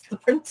 because it's the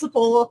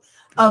principle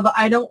of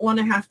I don't want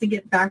to have to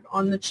get back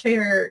on the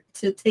chair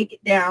to take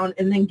it down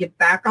and then get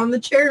back on the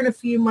chair in a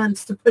few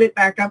months to put it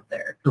back up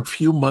there. A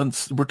few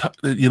months.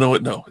 You know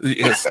what? No.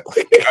 Yes.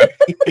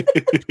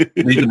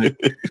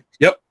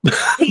 Yep.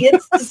 He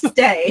gets to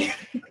stay.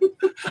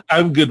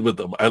 I'm good with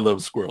them. I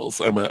love squirrels.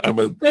 I'm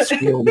a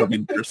squirrel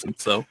loving person.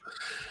 So,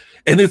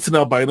 and it's an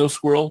albino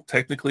squirrel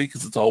technically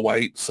because it's all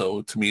white.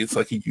 So to me, it's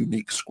like a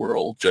unique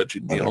squirrel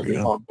judging me all day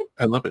long.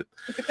 I love it.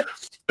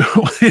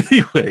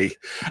 Anyway,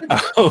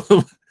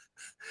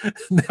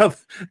 now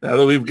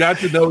that we've got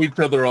to know each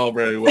other all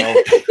very well,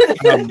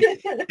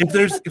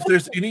 if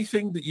there's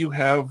anything that you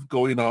have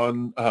going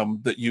on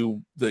that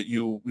you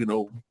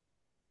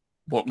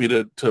want me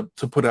to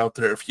put out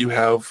there, if you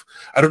have,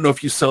 I don't know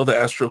if you sell the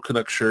Astro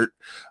Canuck shirt,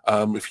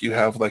 if you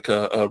have like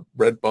a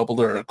Redbubble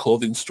or a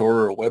clothing store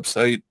or a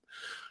website.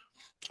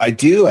 I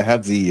do. I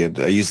have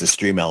I use the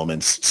Stream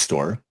Elements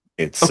store.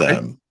 It's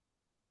I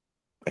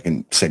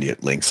can send you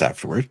links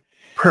afterward.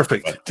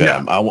 Perfect. But,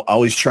 I'm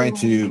always trying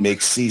to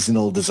make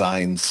seasonal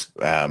designs.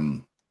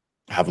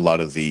 Have a lot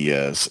of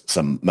the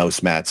some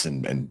mouse mats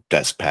and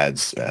desk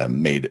pads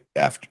made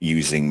after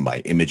using my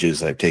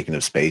images I've taken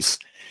of space.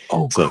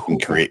 Oh, so cool. I can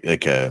create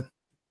like a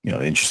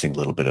interesting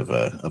little bit of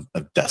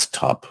a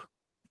desktop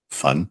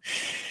fun.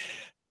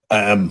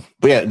 But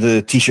yeah,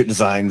 the t-shirt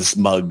designs,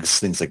 mugs,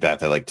 things like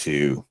that. I like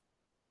to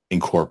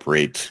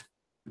incorporate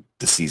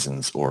the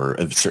seasons or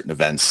certain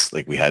events.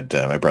 Like we had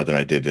my brother and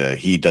I did.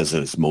 He does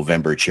his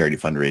Movember charity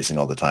fundraising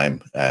all the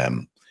time.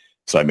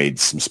 So I made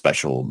some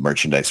special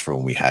merchandise for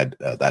when we had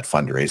that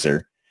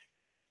fundraiser.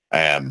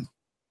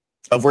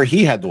 Of where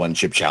he had the one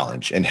chip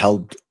challenge and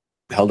held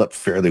up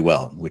fairly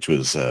well, which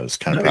was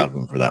kind of proud of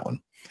him for that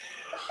one.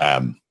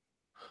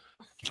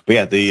 But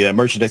yeah, the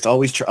merchandise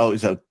always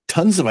have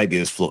tons of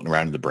ideas floating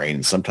around in the brain.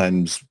 And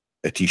sometimes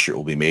a t-shirt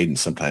will be made and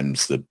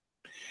sometimes the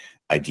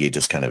idea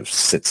just kind of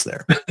sits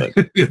there. But,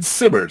 it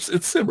simmers.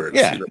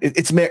 Yeah,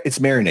 it's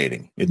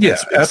marinating.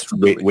 It's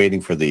absolutely.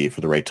 Waiting for the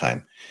right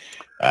time.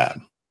 Yeah,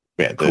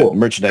 the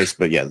merchandise,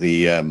 but yeah,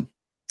 the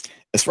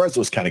as far as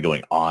what's kind of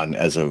going on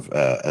as of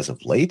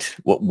late,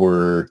 what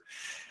we're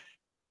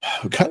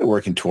kind of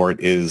working toward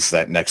is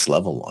that next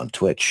level on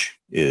Twitch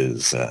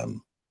is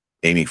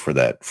aiming for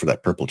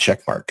that purple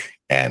check mark.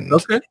 And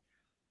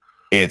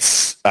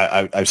it's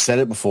I've said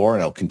it before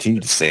and I'll continue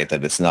to say it,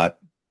 that it's not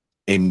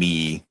a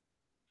me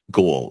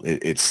goal.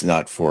 It's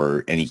not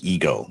for any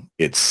ego.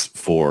 It's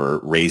for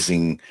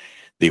raising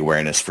the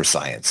awareness for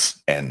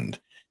science and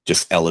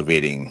just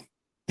elevating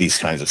these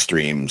kinds of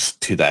streams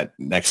to that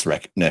next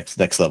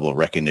level of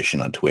recognition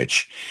on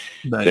Twitch.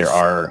 Nice. There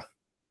are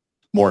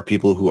more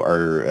people who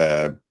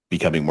are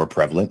becoming more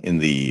prevalent in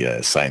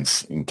the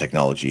science and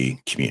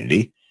technology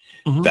community.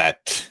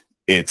 that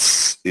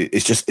it's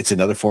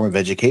another form of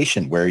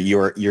education where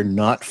you're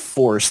not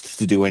forced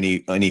to do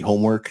any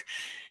homework.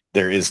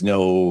 There is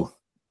no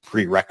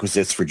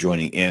prerequisites for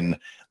joining in.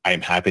 I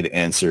am happy to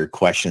answer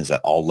questions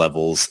at all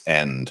levels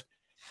and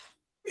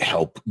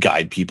help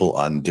guide people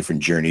on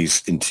different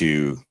journeys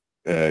into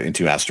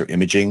astro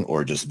imaging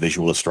or just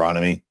visual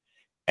astronomy,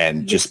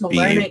 and just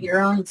learn at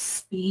your own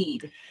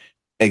speed.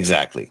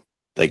 Exactly.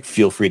 Like,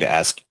 feel free to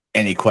ask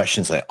any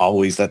questions.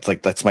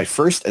 That's my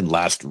first and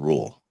last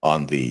rule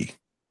on the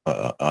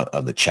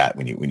chat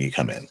when you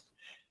come in,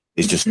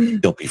 is just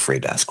don't be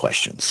afraid to ask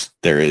questions.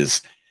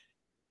 There's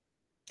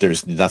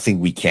nothing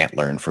we can't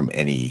learn from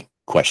any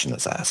question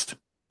that's asked.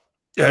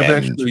 Yeah, I've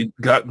actually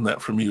gotten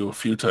that from you a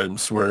few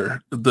times,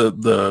 where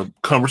the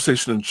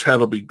conversation in chat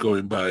will be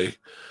going by and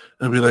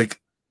I'll be like,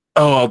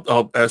 oh,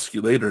 I'll ask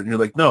you later. And you're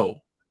like,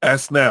 no,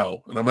 ask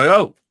now. And I'm like,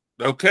 oh,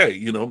 okay,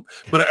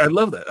 but I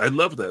love that. I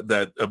love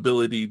that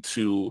ability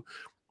to,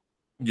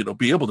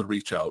 be able to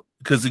reach out,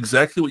 because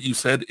exactly what you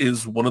said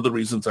is one of the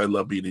reasons I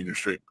love being in your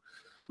stream.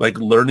 Like,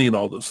 learning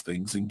all those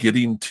things and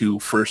getting to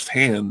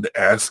firsthand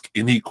ask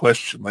any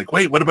question. Like,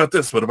 wait, what about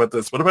this? What about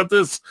this? What about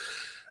this?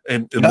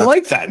 And I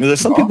like that.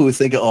 There's some people who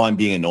think, oh, I'm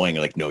being annoying.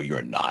 Like, no,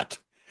 you're not.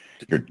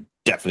 You're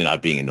definitely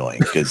not being annoying,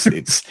 because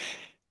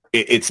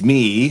it's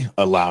me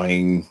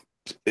allowing.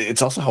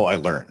 It's also how I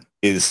learn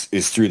is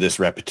through this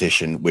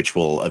repetition, which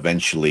will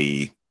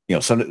eventually,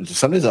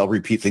 sometimes I'll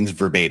repeat things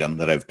verbatim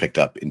that I've picked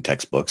up in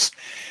textbooks,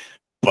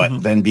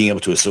 but then being able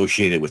to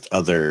associate it with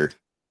other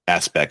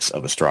aspects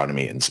of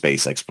astronomy and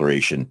space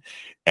exploration,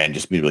 and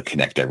just be able to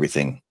connect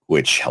everything,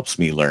 which helps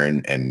me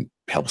learn and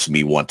helps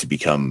me want to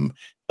become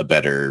a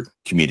better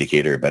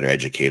communicator, a better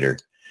educator.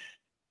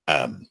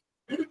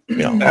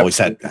 Always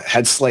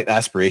had slight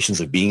aspirations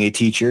of being a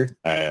teacher.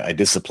 I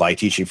did supply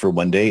teaching for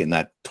one day, and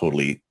that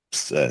totally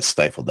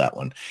stifled that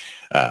one.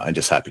 I'm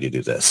just happy to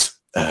do this.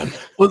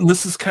 Well,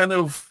 this is kind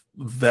of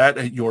that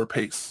at your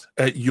pace,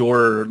 at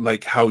your,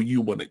 like, how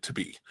you want it to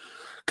be,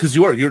 because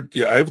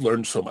I've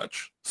learned so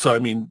much. So I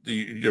mean,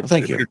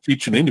 if you're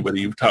teaching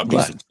anybody, you've taught me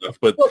some stuff,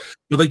 but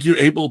like, you're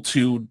able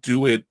to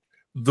do it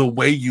the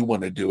way you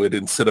want to do it,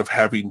 instead of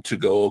having to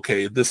go,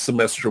 okay, this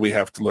semester we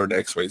have to learn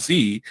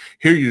XYZ.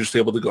 Here you're just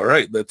able to go, all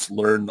right, let's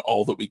learn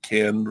all that we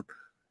can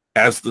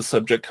as the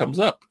subject comes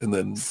up. And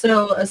then,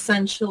 so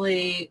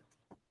essentially,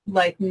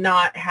 like,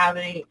 not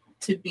having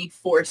to be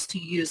forced to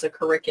use a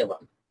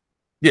curriculum.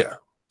 Yeah,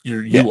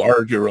 you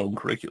are your own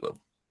curriculum.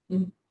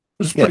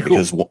 Yeah,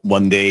 because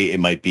one day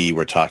it might be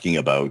we're talking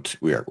about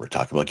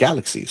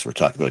galaxies, we're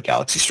talking about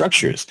galaxy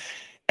structures,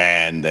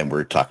 and then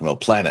we're talking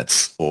about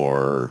planets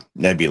or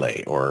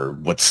nebulae, or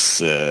what's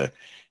the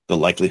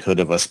likelihood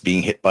of us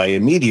being hit by a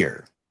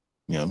meteor.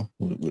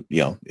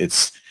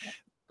 It's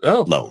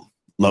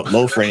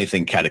low for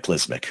anything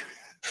cataclysmic.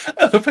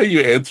 I love how you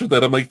answered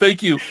that. I'm like,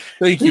 thank you.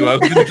 I was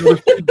going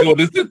to go,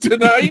 is it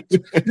tonight?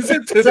 Is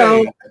it today?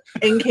 So,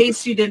 in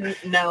case you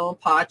didn't know,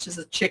 Poch is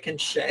a chicken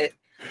shit.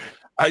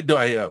 I know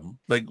I am.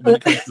 Like, when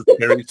it comes to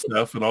scary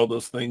stuff and all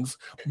those things,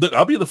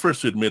 I'll be the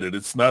first to admit it.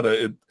 It's not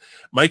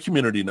my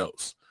community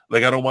knows.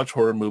 Like, I don't watch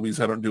horror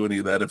movies. I don't do any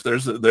of that. If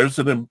there's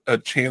a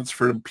chance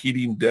for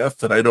impeding death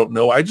that I don't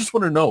know, I just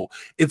want to know.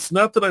 It's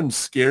not that I'm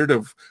scared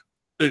of.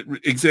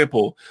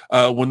 Example,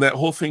 when that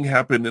whole thing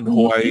happened in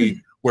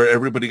Hawaii, where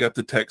everybody got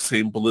the text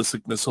saying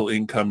ballistic missile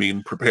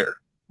incoming, prepare,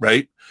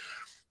 right?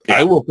 Yeah.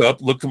 I woke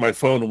up, looked at my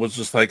phone, and was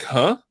just like,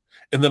 huh?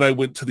 And then I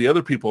went to the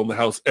other people in the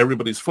house.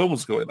 Everybody's phone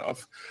was going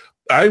off.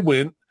 I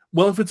went,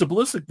 well, if it's a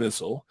ballistic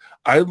missile,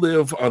 I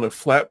live on a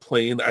flat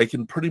plain. I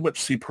can pretty much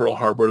see Pearl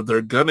Harbor.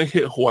 They're going to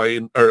hit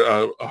Hawaii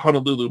or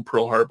Honolulu and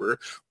Pearl Harbor.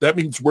 That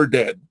means we're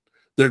dead.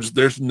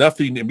 There's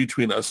nothing in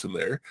between us and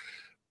there.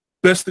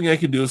 Best thing I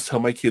can do is tell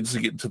my kids to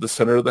get into the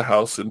center of the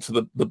house,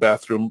 into the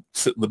bathroom,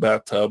 sit in the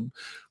bathtub.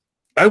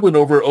 I went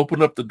over,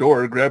 opened up the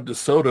door, grabbed a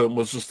soda, and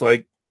was just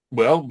like,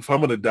 well, if I'm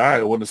going to die,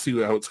 I want to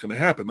see how it's going to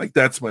happen. Like,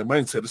 that's my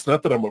mindset. It's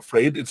not that I'm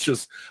afraid. It's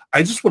just,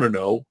 I just want to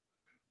know.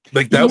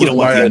 Like, that you don't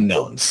want the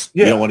unknowns.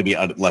 Yeah. You don't want to be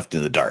left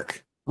in the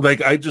dark.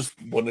 Like, I just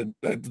wanted,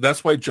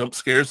 that's why jump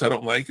scares I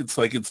don't like. It's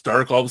like, it's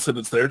dark, all of a sudden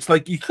it's there. It's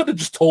like, you could have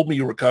just told me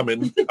you were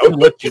coming. I would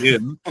let you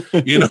in,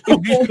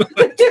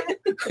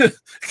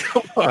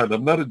 Come on,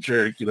 I'm not a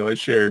jerk, I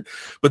share.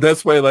 But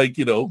that's why, like,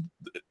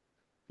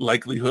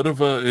 likelihood of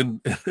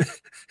getting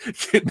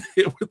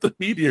hit with a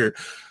meteor.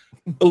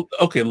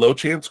 Okay, low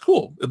chance,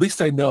 cool. At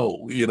least I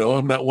know,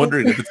 I'm not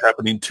wondering if it's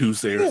happening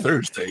Tuesday or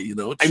Thursday,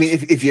 I mean,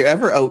 if you're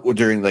ever out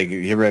during, like,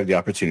 if you ever have the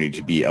opportunity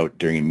to be out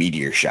during a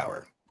meteor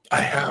shower. I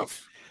have.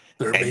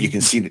 And you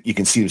can see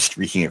them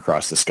streaking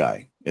across the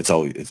sky. It's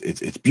always,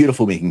 it's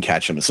beautiful when you can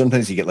catch them. And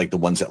sometimes you get, like, the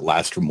ones that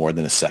last for more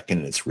than a second,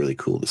 and it's really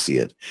cool to see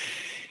it.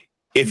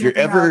 If you're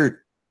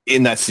ever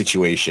in that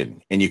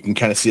situation and you can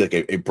kind of see, like,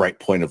 a bright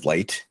point of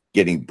light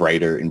getting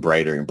brighter and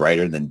brighter and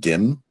brighter and then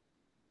dim,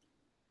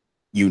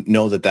 you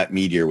know that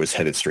meteor was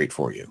headed straight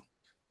for you.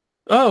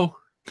 Oh.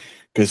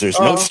 Because there's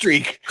no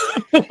streak.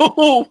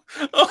 Oh,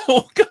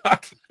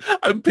 God.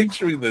 I'm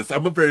picturing this.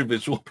 I'm a very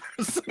visual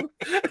person.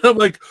 And I'm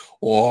like,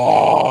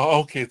 oh,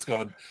 okay, it's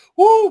gone.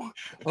 Woo.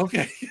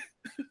 Okay.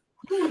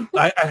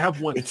 I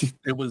have one.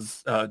 It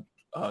was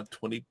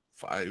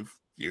 25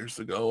 years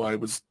ago. I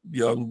was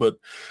young, but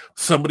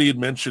somebody had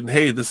mentioned,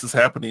 hey, this is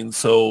happening.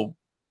 So,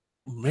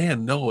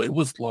 man, no, it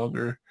was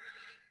longer.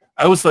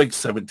 I was like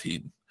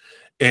 17.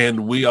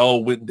 And we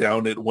all went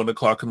down at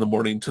 1:00 in the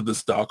morning to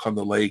this dock on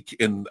the lake,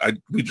 and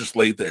we just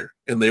laid there,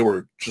 and they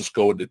were just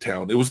going to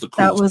town. It was the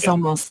coolest. That was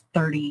almost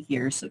 30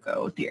 years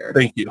ago, dear.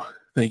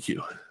 Thank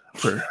you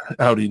for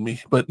outing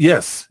me. But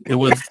yes, it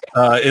was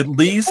at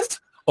least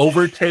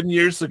over 10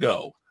 years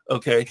ago.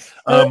 Okay.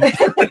 No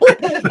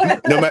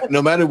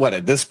matter what,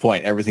 at this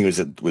point, everything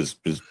was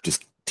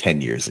just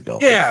 10 years ago.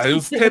 Yeah, it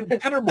was 10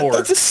 or more.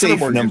 That's a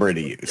safe number to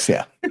use.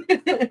 Yeah.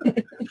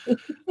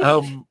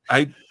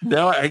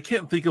 I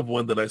can't think of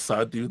one that I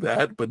saw do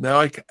that, but now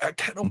I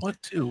kind of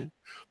want to.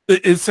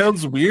 It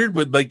sounds weird,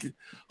 but like,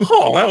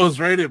 oh, that was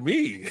right at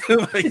me.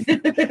 Like,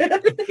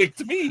 it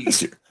picked me.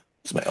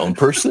 It's my own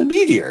personal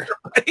meteor.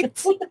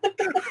 Right?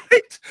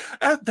 Right?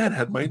 That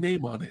had my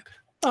name on it.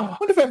 Oh, I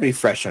wonder if I have any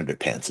fresh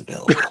underpants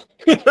available.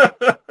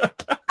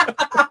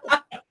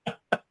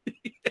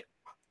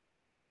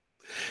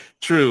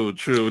 True.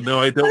 No,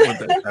 I don't want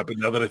that to happen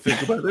now that I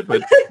think about it.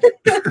 But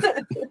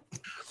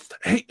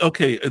hey,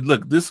 okay,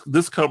 look,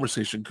 this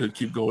conversation could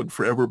keep going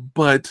forever.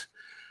 But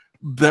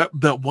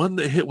that one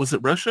that hit, was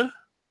it Russia?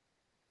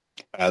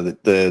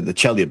 The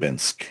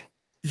Chelyabinsk.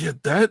 Yeah,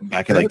 that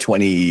back in like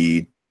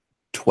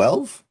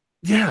 2012.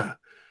 Yeah,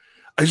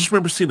 I just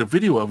remember seeing a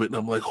video of it, and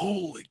I'm like,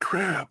 holy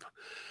crap!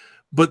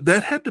 But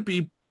that had to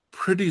be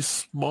pretty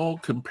small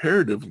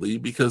comparatively,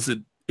 because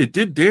it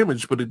did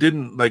damage, but it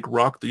didn't like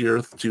rock the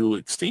earth to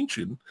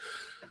extinction.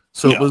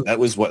 So no, that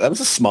was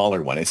a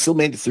smaller one. It still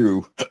made it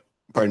through.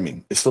 Pardon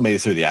me. It still made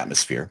it through the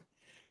atmosphere,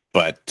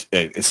 but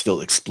it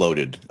still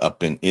exploded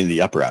up in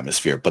the upper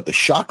atmosphere. But the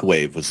shock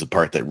wave was the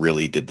part that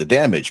really did the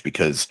damage,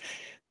 because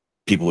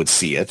people would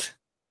see it.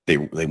 They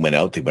went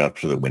up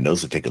to the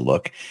windows to take a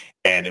look,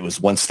 and it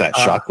was once that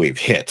shock wave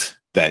hit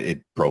that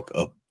it broke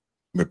a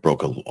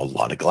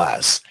lot of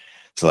glass.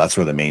 So that's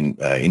where the main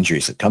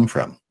injuries had come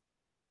from.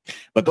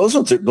 But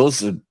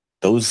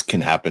those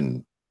can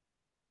happen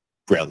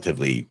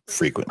relatively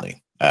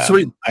frequently. I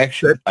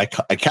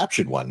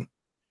captured one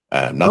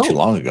not too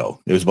long ago.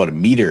 It was about 1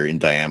 meter in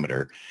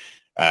diameter.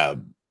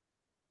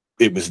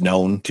 It was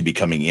known to be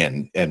coming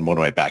in, and one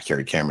of my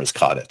backyard cameras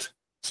caught it.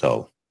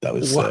 So that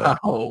was that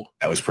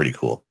was pretty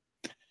cool.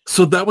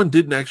 So that one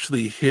didn't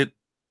actually hit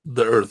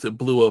the earth; it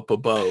blew up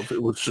above.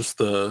 It was just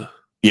it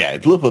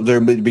blew up. There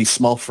would be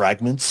small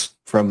fragments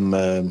from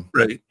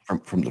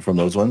from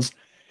those ones,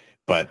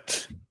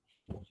 but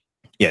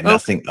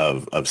nothing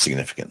of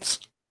significance.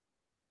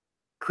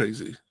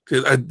 Crazy.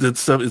 It's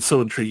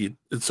so intriguing.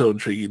 It's so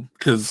intriguing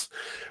because,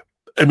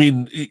 I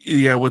mean,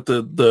 with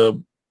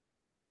the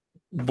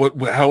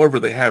however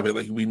they have it,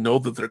 like, we know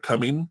that they're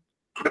coming,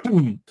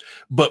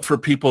 but for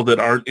people that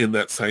aren't in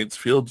that science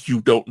field,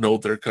 you don't know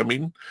they're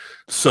coming.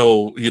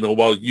 So,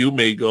 while you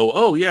may go,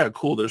 oh yeah,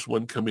 cool, there's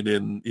one coming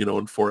in,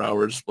 in 4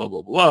 hours, blah,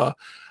 blah, blah.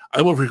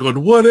 I'm over here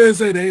going, what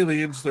is it?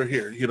 Aliens, they're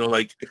here.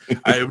 Like,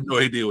 I have no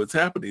idea what's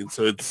happening.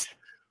 So it's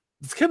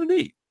kind of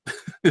neat.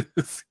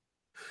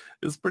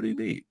 It's pretty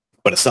neat.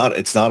 But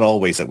it's not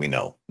always that we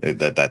know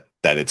that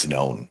it's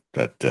known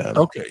that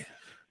okay.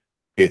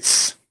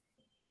 It's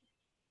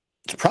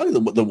probably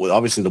the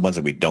obviously the ones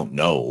that we don't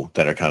know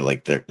that are kind of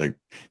like there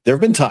have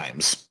been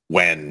times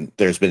when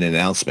there's been an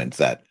announcement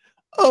that,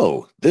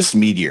 oh, this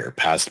meteor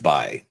passed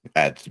by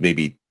at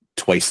maybe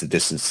twice the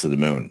distance to the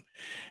moon,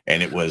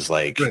 and it was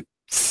like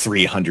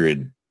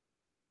 300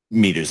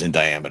 meters in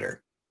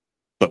diameter,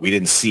 but we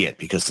didn't see it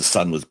because the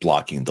sun was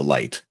blocking the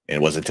light, and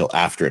it wasn't until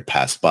after it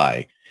passed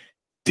by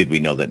did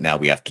we know that now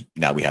we have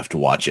to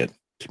watch it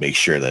to make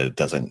sure that it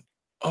doesn't.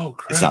 Oh,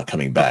 crap. It's not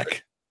coming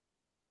back.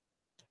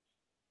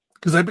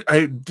 Because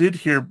I did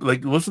hear,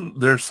 like, wasn't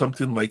there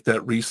something like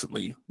that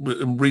recently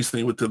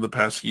within the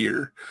past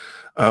year,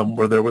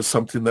 where there was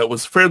something that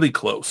was fairly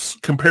close,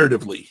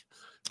 comparatively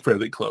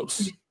fairly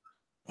close.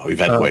 Oh, we've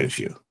had quite a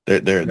few.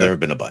 There have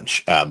been a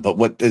bunch. But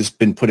what has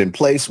been put in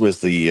place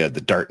was the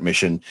DART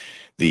mission,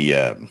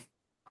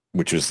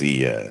 which was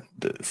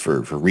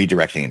for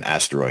redirecting an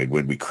asteroid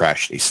when we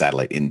crashed a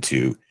satellite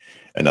into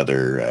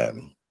another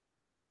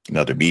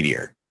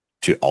meteor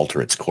to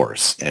alter its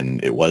course,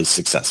 and it was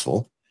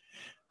successful.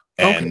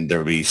 And there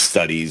will be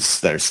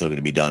studies that are still going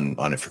to be done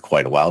on it for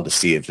quite a while to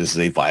see if this is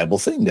a viable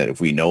thing, that if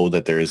we know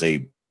that there is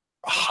a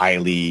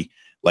highly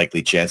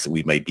likely chance that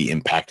we might be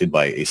impacted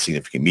by a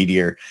significant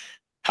meteor,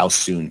 how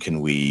soon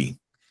can we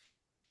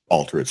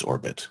alter its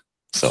orbit?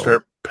 So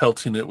start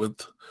pelting it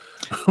with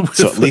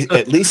so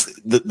at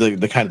least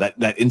the kind of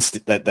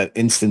that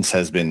instance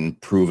has been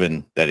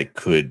proven that it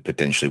could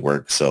potentially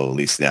work. So at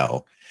least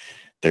now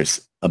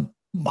there's a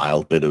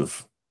mild bit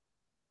of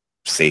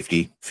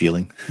safety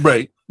feeling.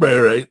 Right.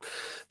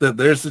 That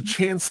there's a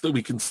chance that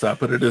we can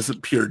stop it. It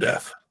isn't pure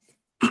death.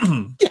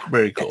 Yeah.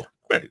 Very cool.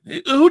 Right.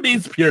 Who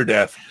needs pure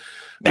death?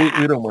 Nah.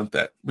 We don't want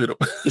that. We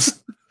don't.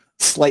 Just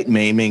slight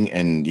maiming,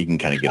 and you can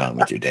kind of get on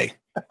with your day.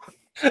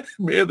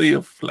 Merely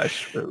a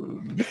flesh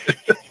wound.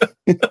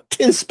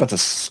 'Tis but a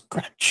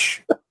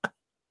scratch.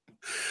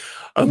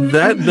 On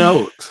that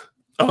note,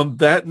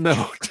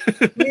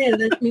 Yeah,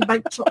 let me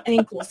bite your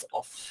ankles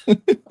off.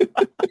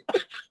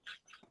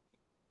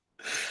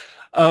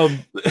 I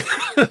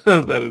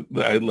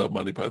love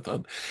Monty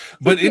Python.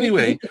 But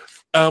anyway,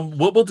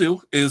 what we'll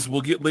do is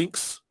we'll get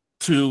links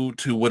to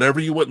whatever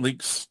you want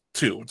links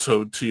to.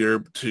 So to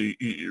your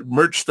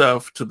merch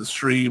stuff, to the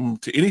stream,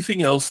 to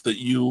anything else that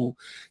you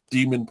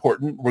deem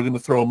important. We're going to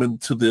throw them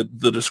into the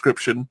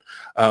description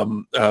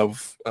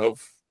of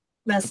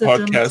Message the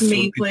them podcast. to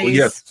me, please.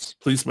 Yes,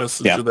 please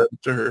message that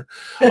to her.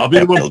 I'll be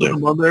the one putting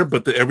them on there,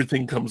 but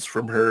everything comes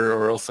from her,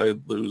 or else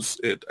I'd lose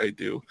it. I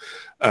do.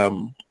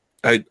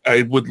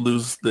 I would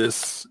lose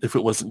this if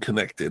it wasn't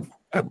connected.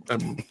 I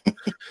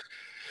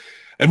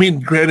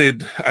mean,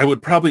 granted, I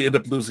would probably end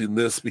up losing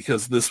this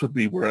because this would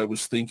be where I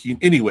was thinking.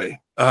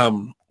 Anyway,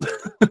 I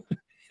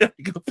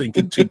go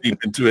thinking too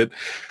deep into it.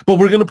 But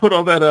we're going to put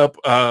all that up.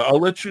 I'll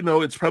let you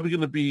know. It's probably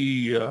going to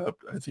be, I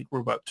think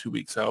we're about 2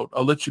 weeks out.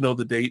 I'll let you know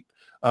the date.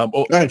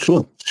 All right,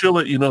 cool. She'll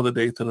let you know the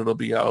date that it'll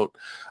be out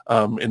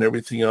and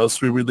everything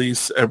else. We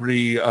release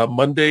every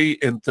Monday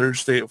and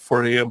Thursday at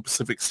 4 a.m.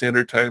 Pacific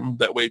Standard Time.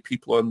 That way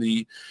people on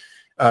the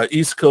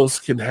East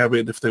Coast can have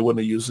it if they want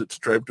to use it to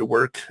drive to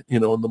work,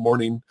 in the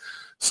morning.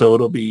 So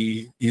it'll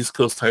be East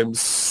Coast time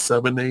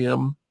 7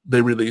 a.m.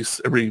 They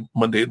release every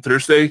Monday and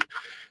Thursday.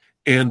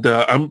 And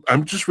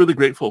I'm just really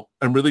grateful.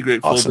 I'm really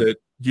grateful that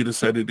you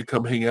decided to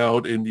come hang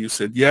out and you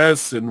said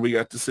yes, and we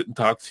got to sit and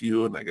talk to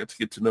you, and I got to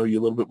get to know you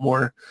a little bit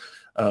more.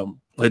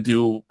 I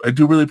do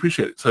really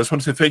appreciate it. So I just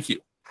want to say thank you.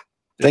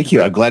 Thank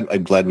you. I'm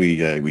glad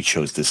we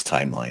chose this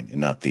timeline and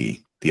not the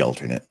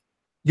alternate.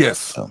 Yes.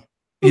 So.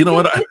 You know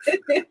what? I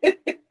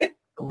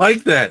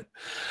like that.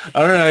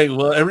 All right.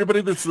 Well,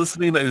 everybody that's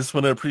listening, I just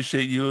want to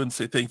appreciate you and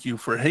say thank you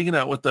for hanging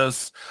out with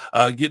us,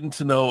 getting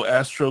to know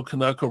Astro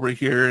Canuck over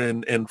here,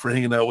 and for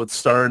hanging out with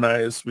Star and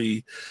I as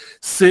we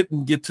sit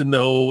and get to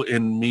know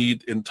and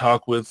meet and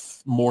talk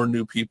with more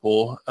new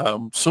people.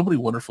 So many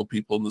wonderful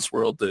people in this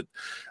world that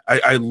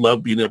I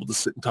love being able to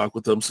sit and talk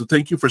with them. So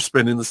thank you for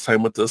spending this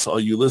time with us, all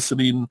you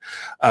listening.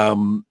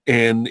 And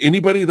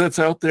anybody that's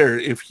out there,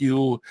 if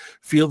you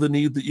feel the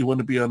need that you want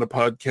to be on a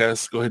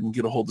podcast, go ahead and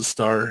get a hold of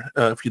Star.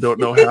 If you don't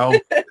know how,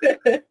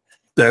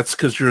 that's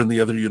because you're in the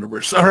other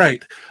universe. All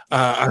right.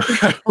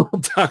 I will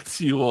talk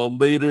to you all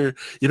later.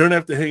 You don't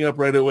have to hang up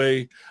right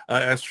away,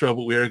 Astro,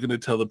 but we are going to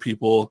tell the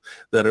people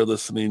that are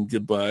listening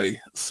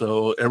goodbye.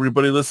 So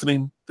everybody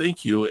listening,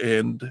 thank you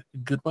and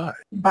goodbye.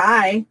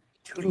 Bye.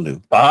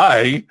 Toodaloo.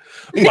 Bye.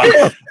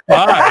 Bye.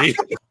 Bye.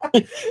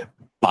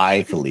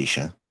 Bye,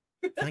 Felicia.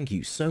 Thank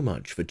you so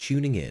much for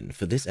tuning in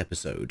for this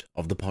episode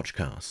of the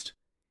PochCast.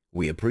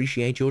 We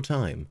appreciate your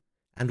time,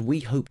 and we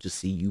hope to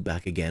see you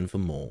back again for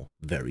more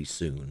very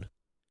soon.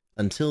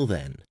 Until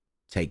then,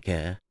 take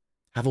care,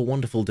 have a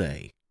wonderful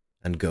day,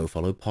 and go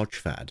follow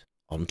PochFad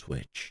on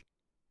Twitch.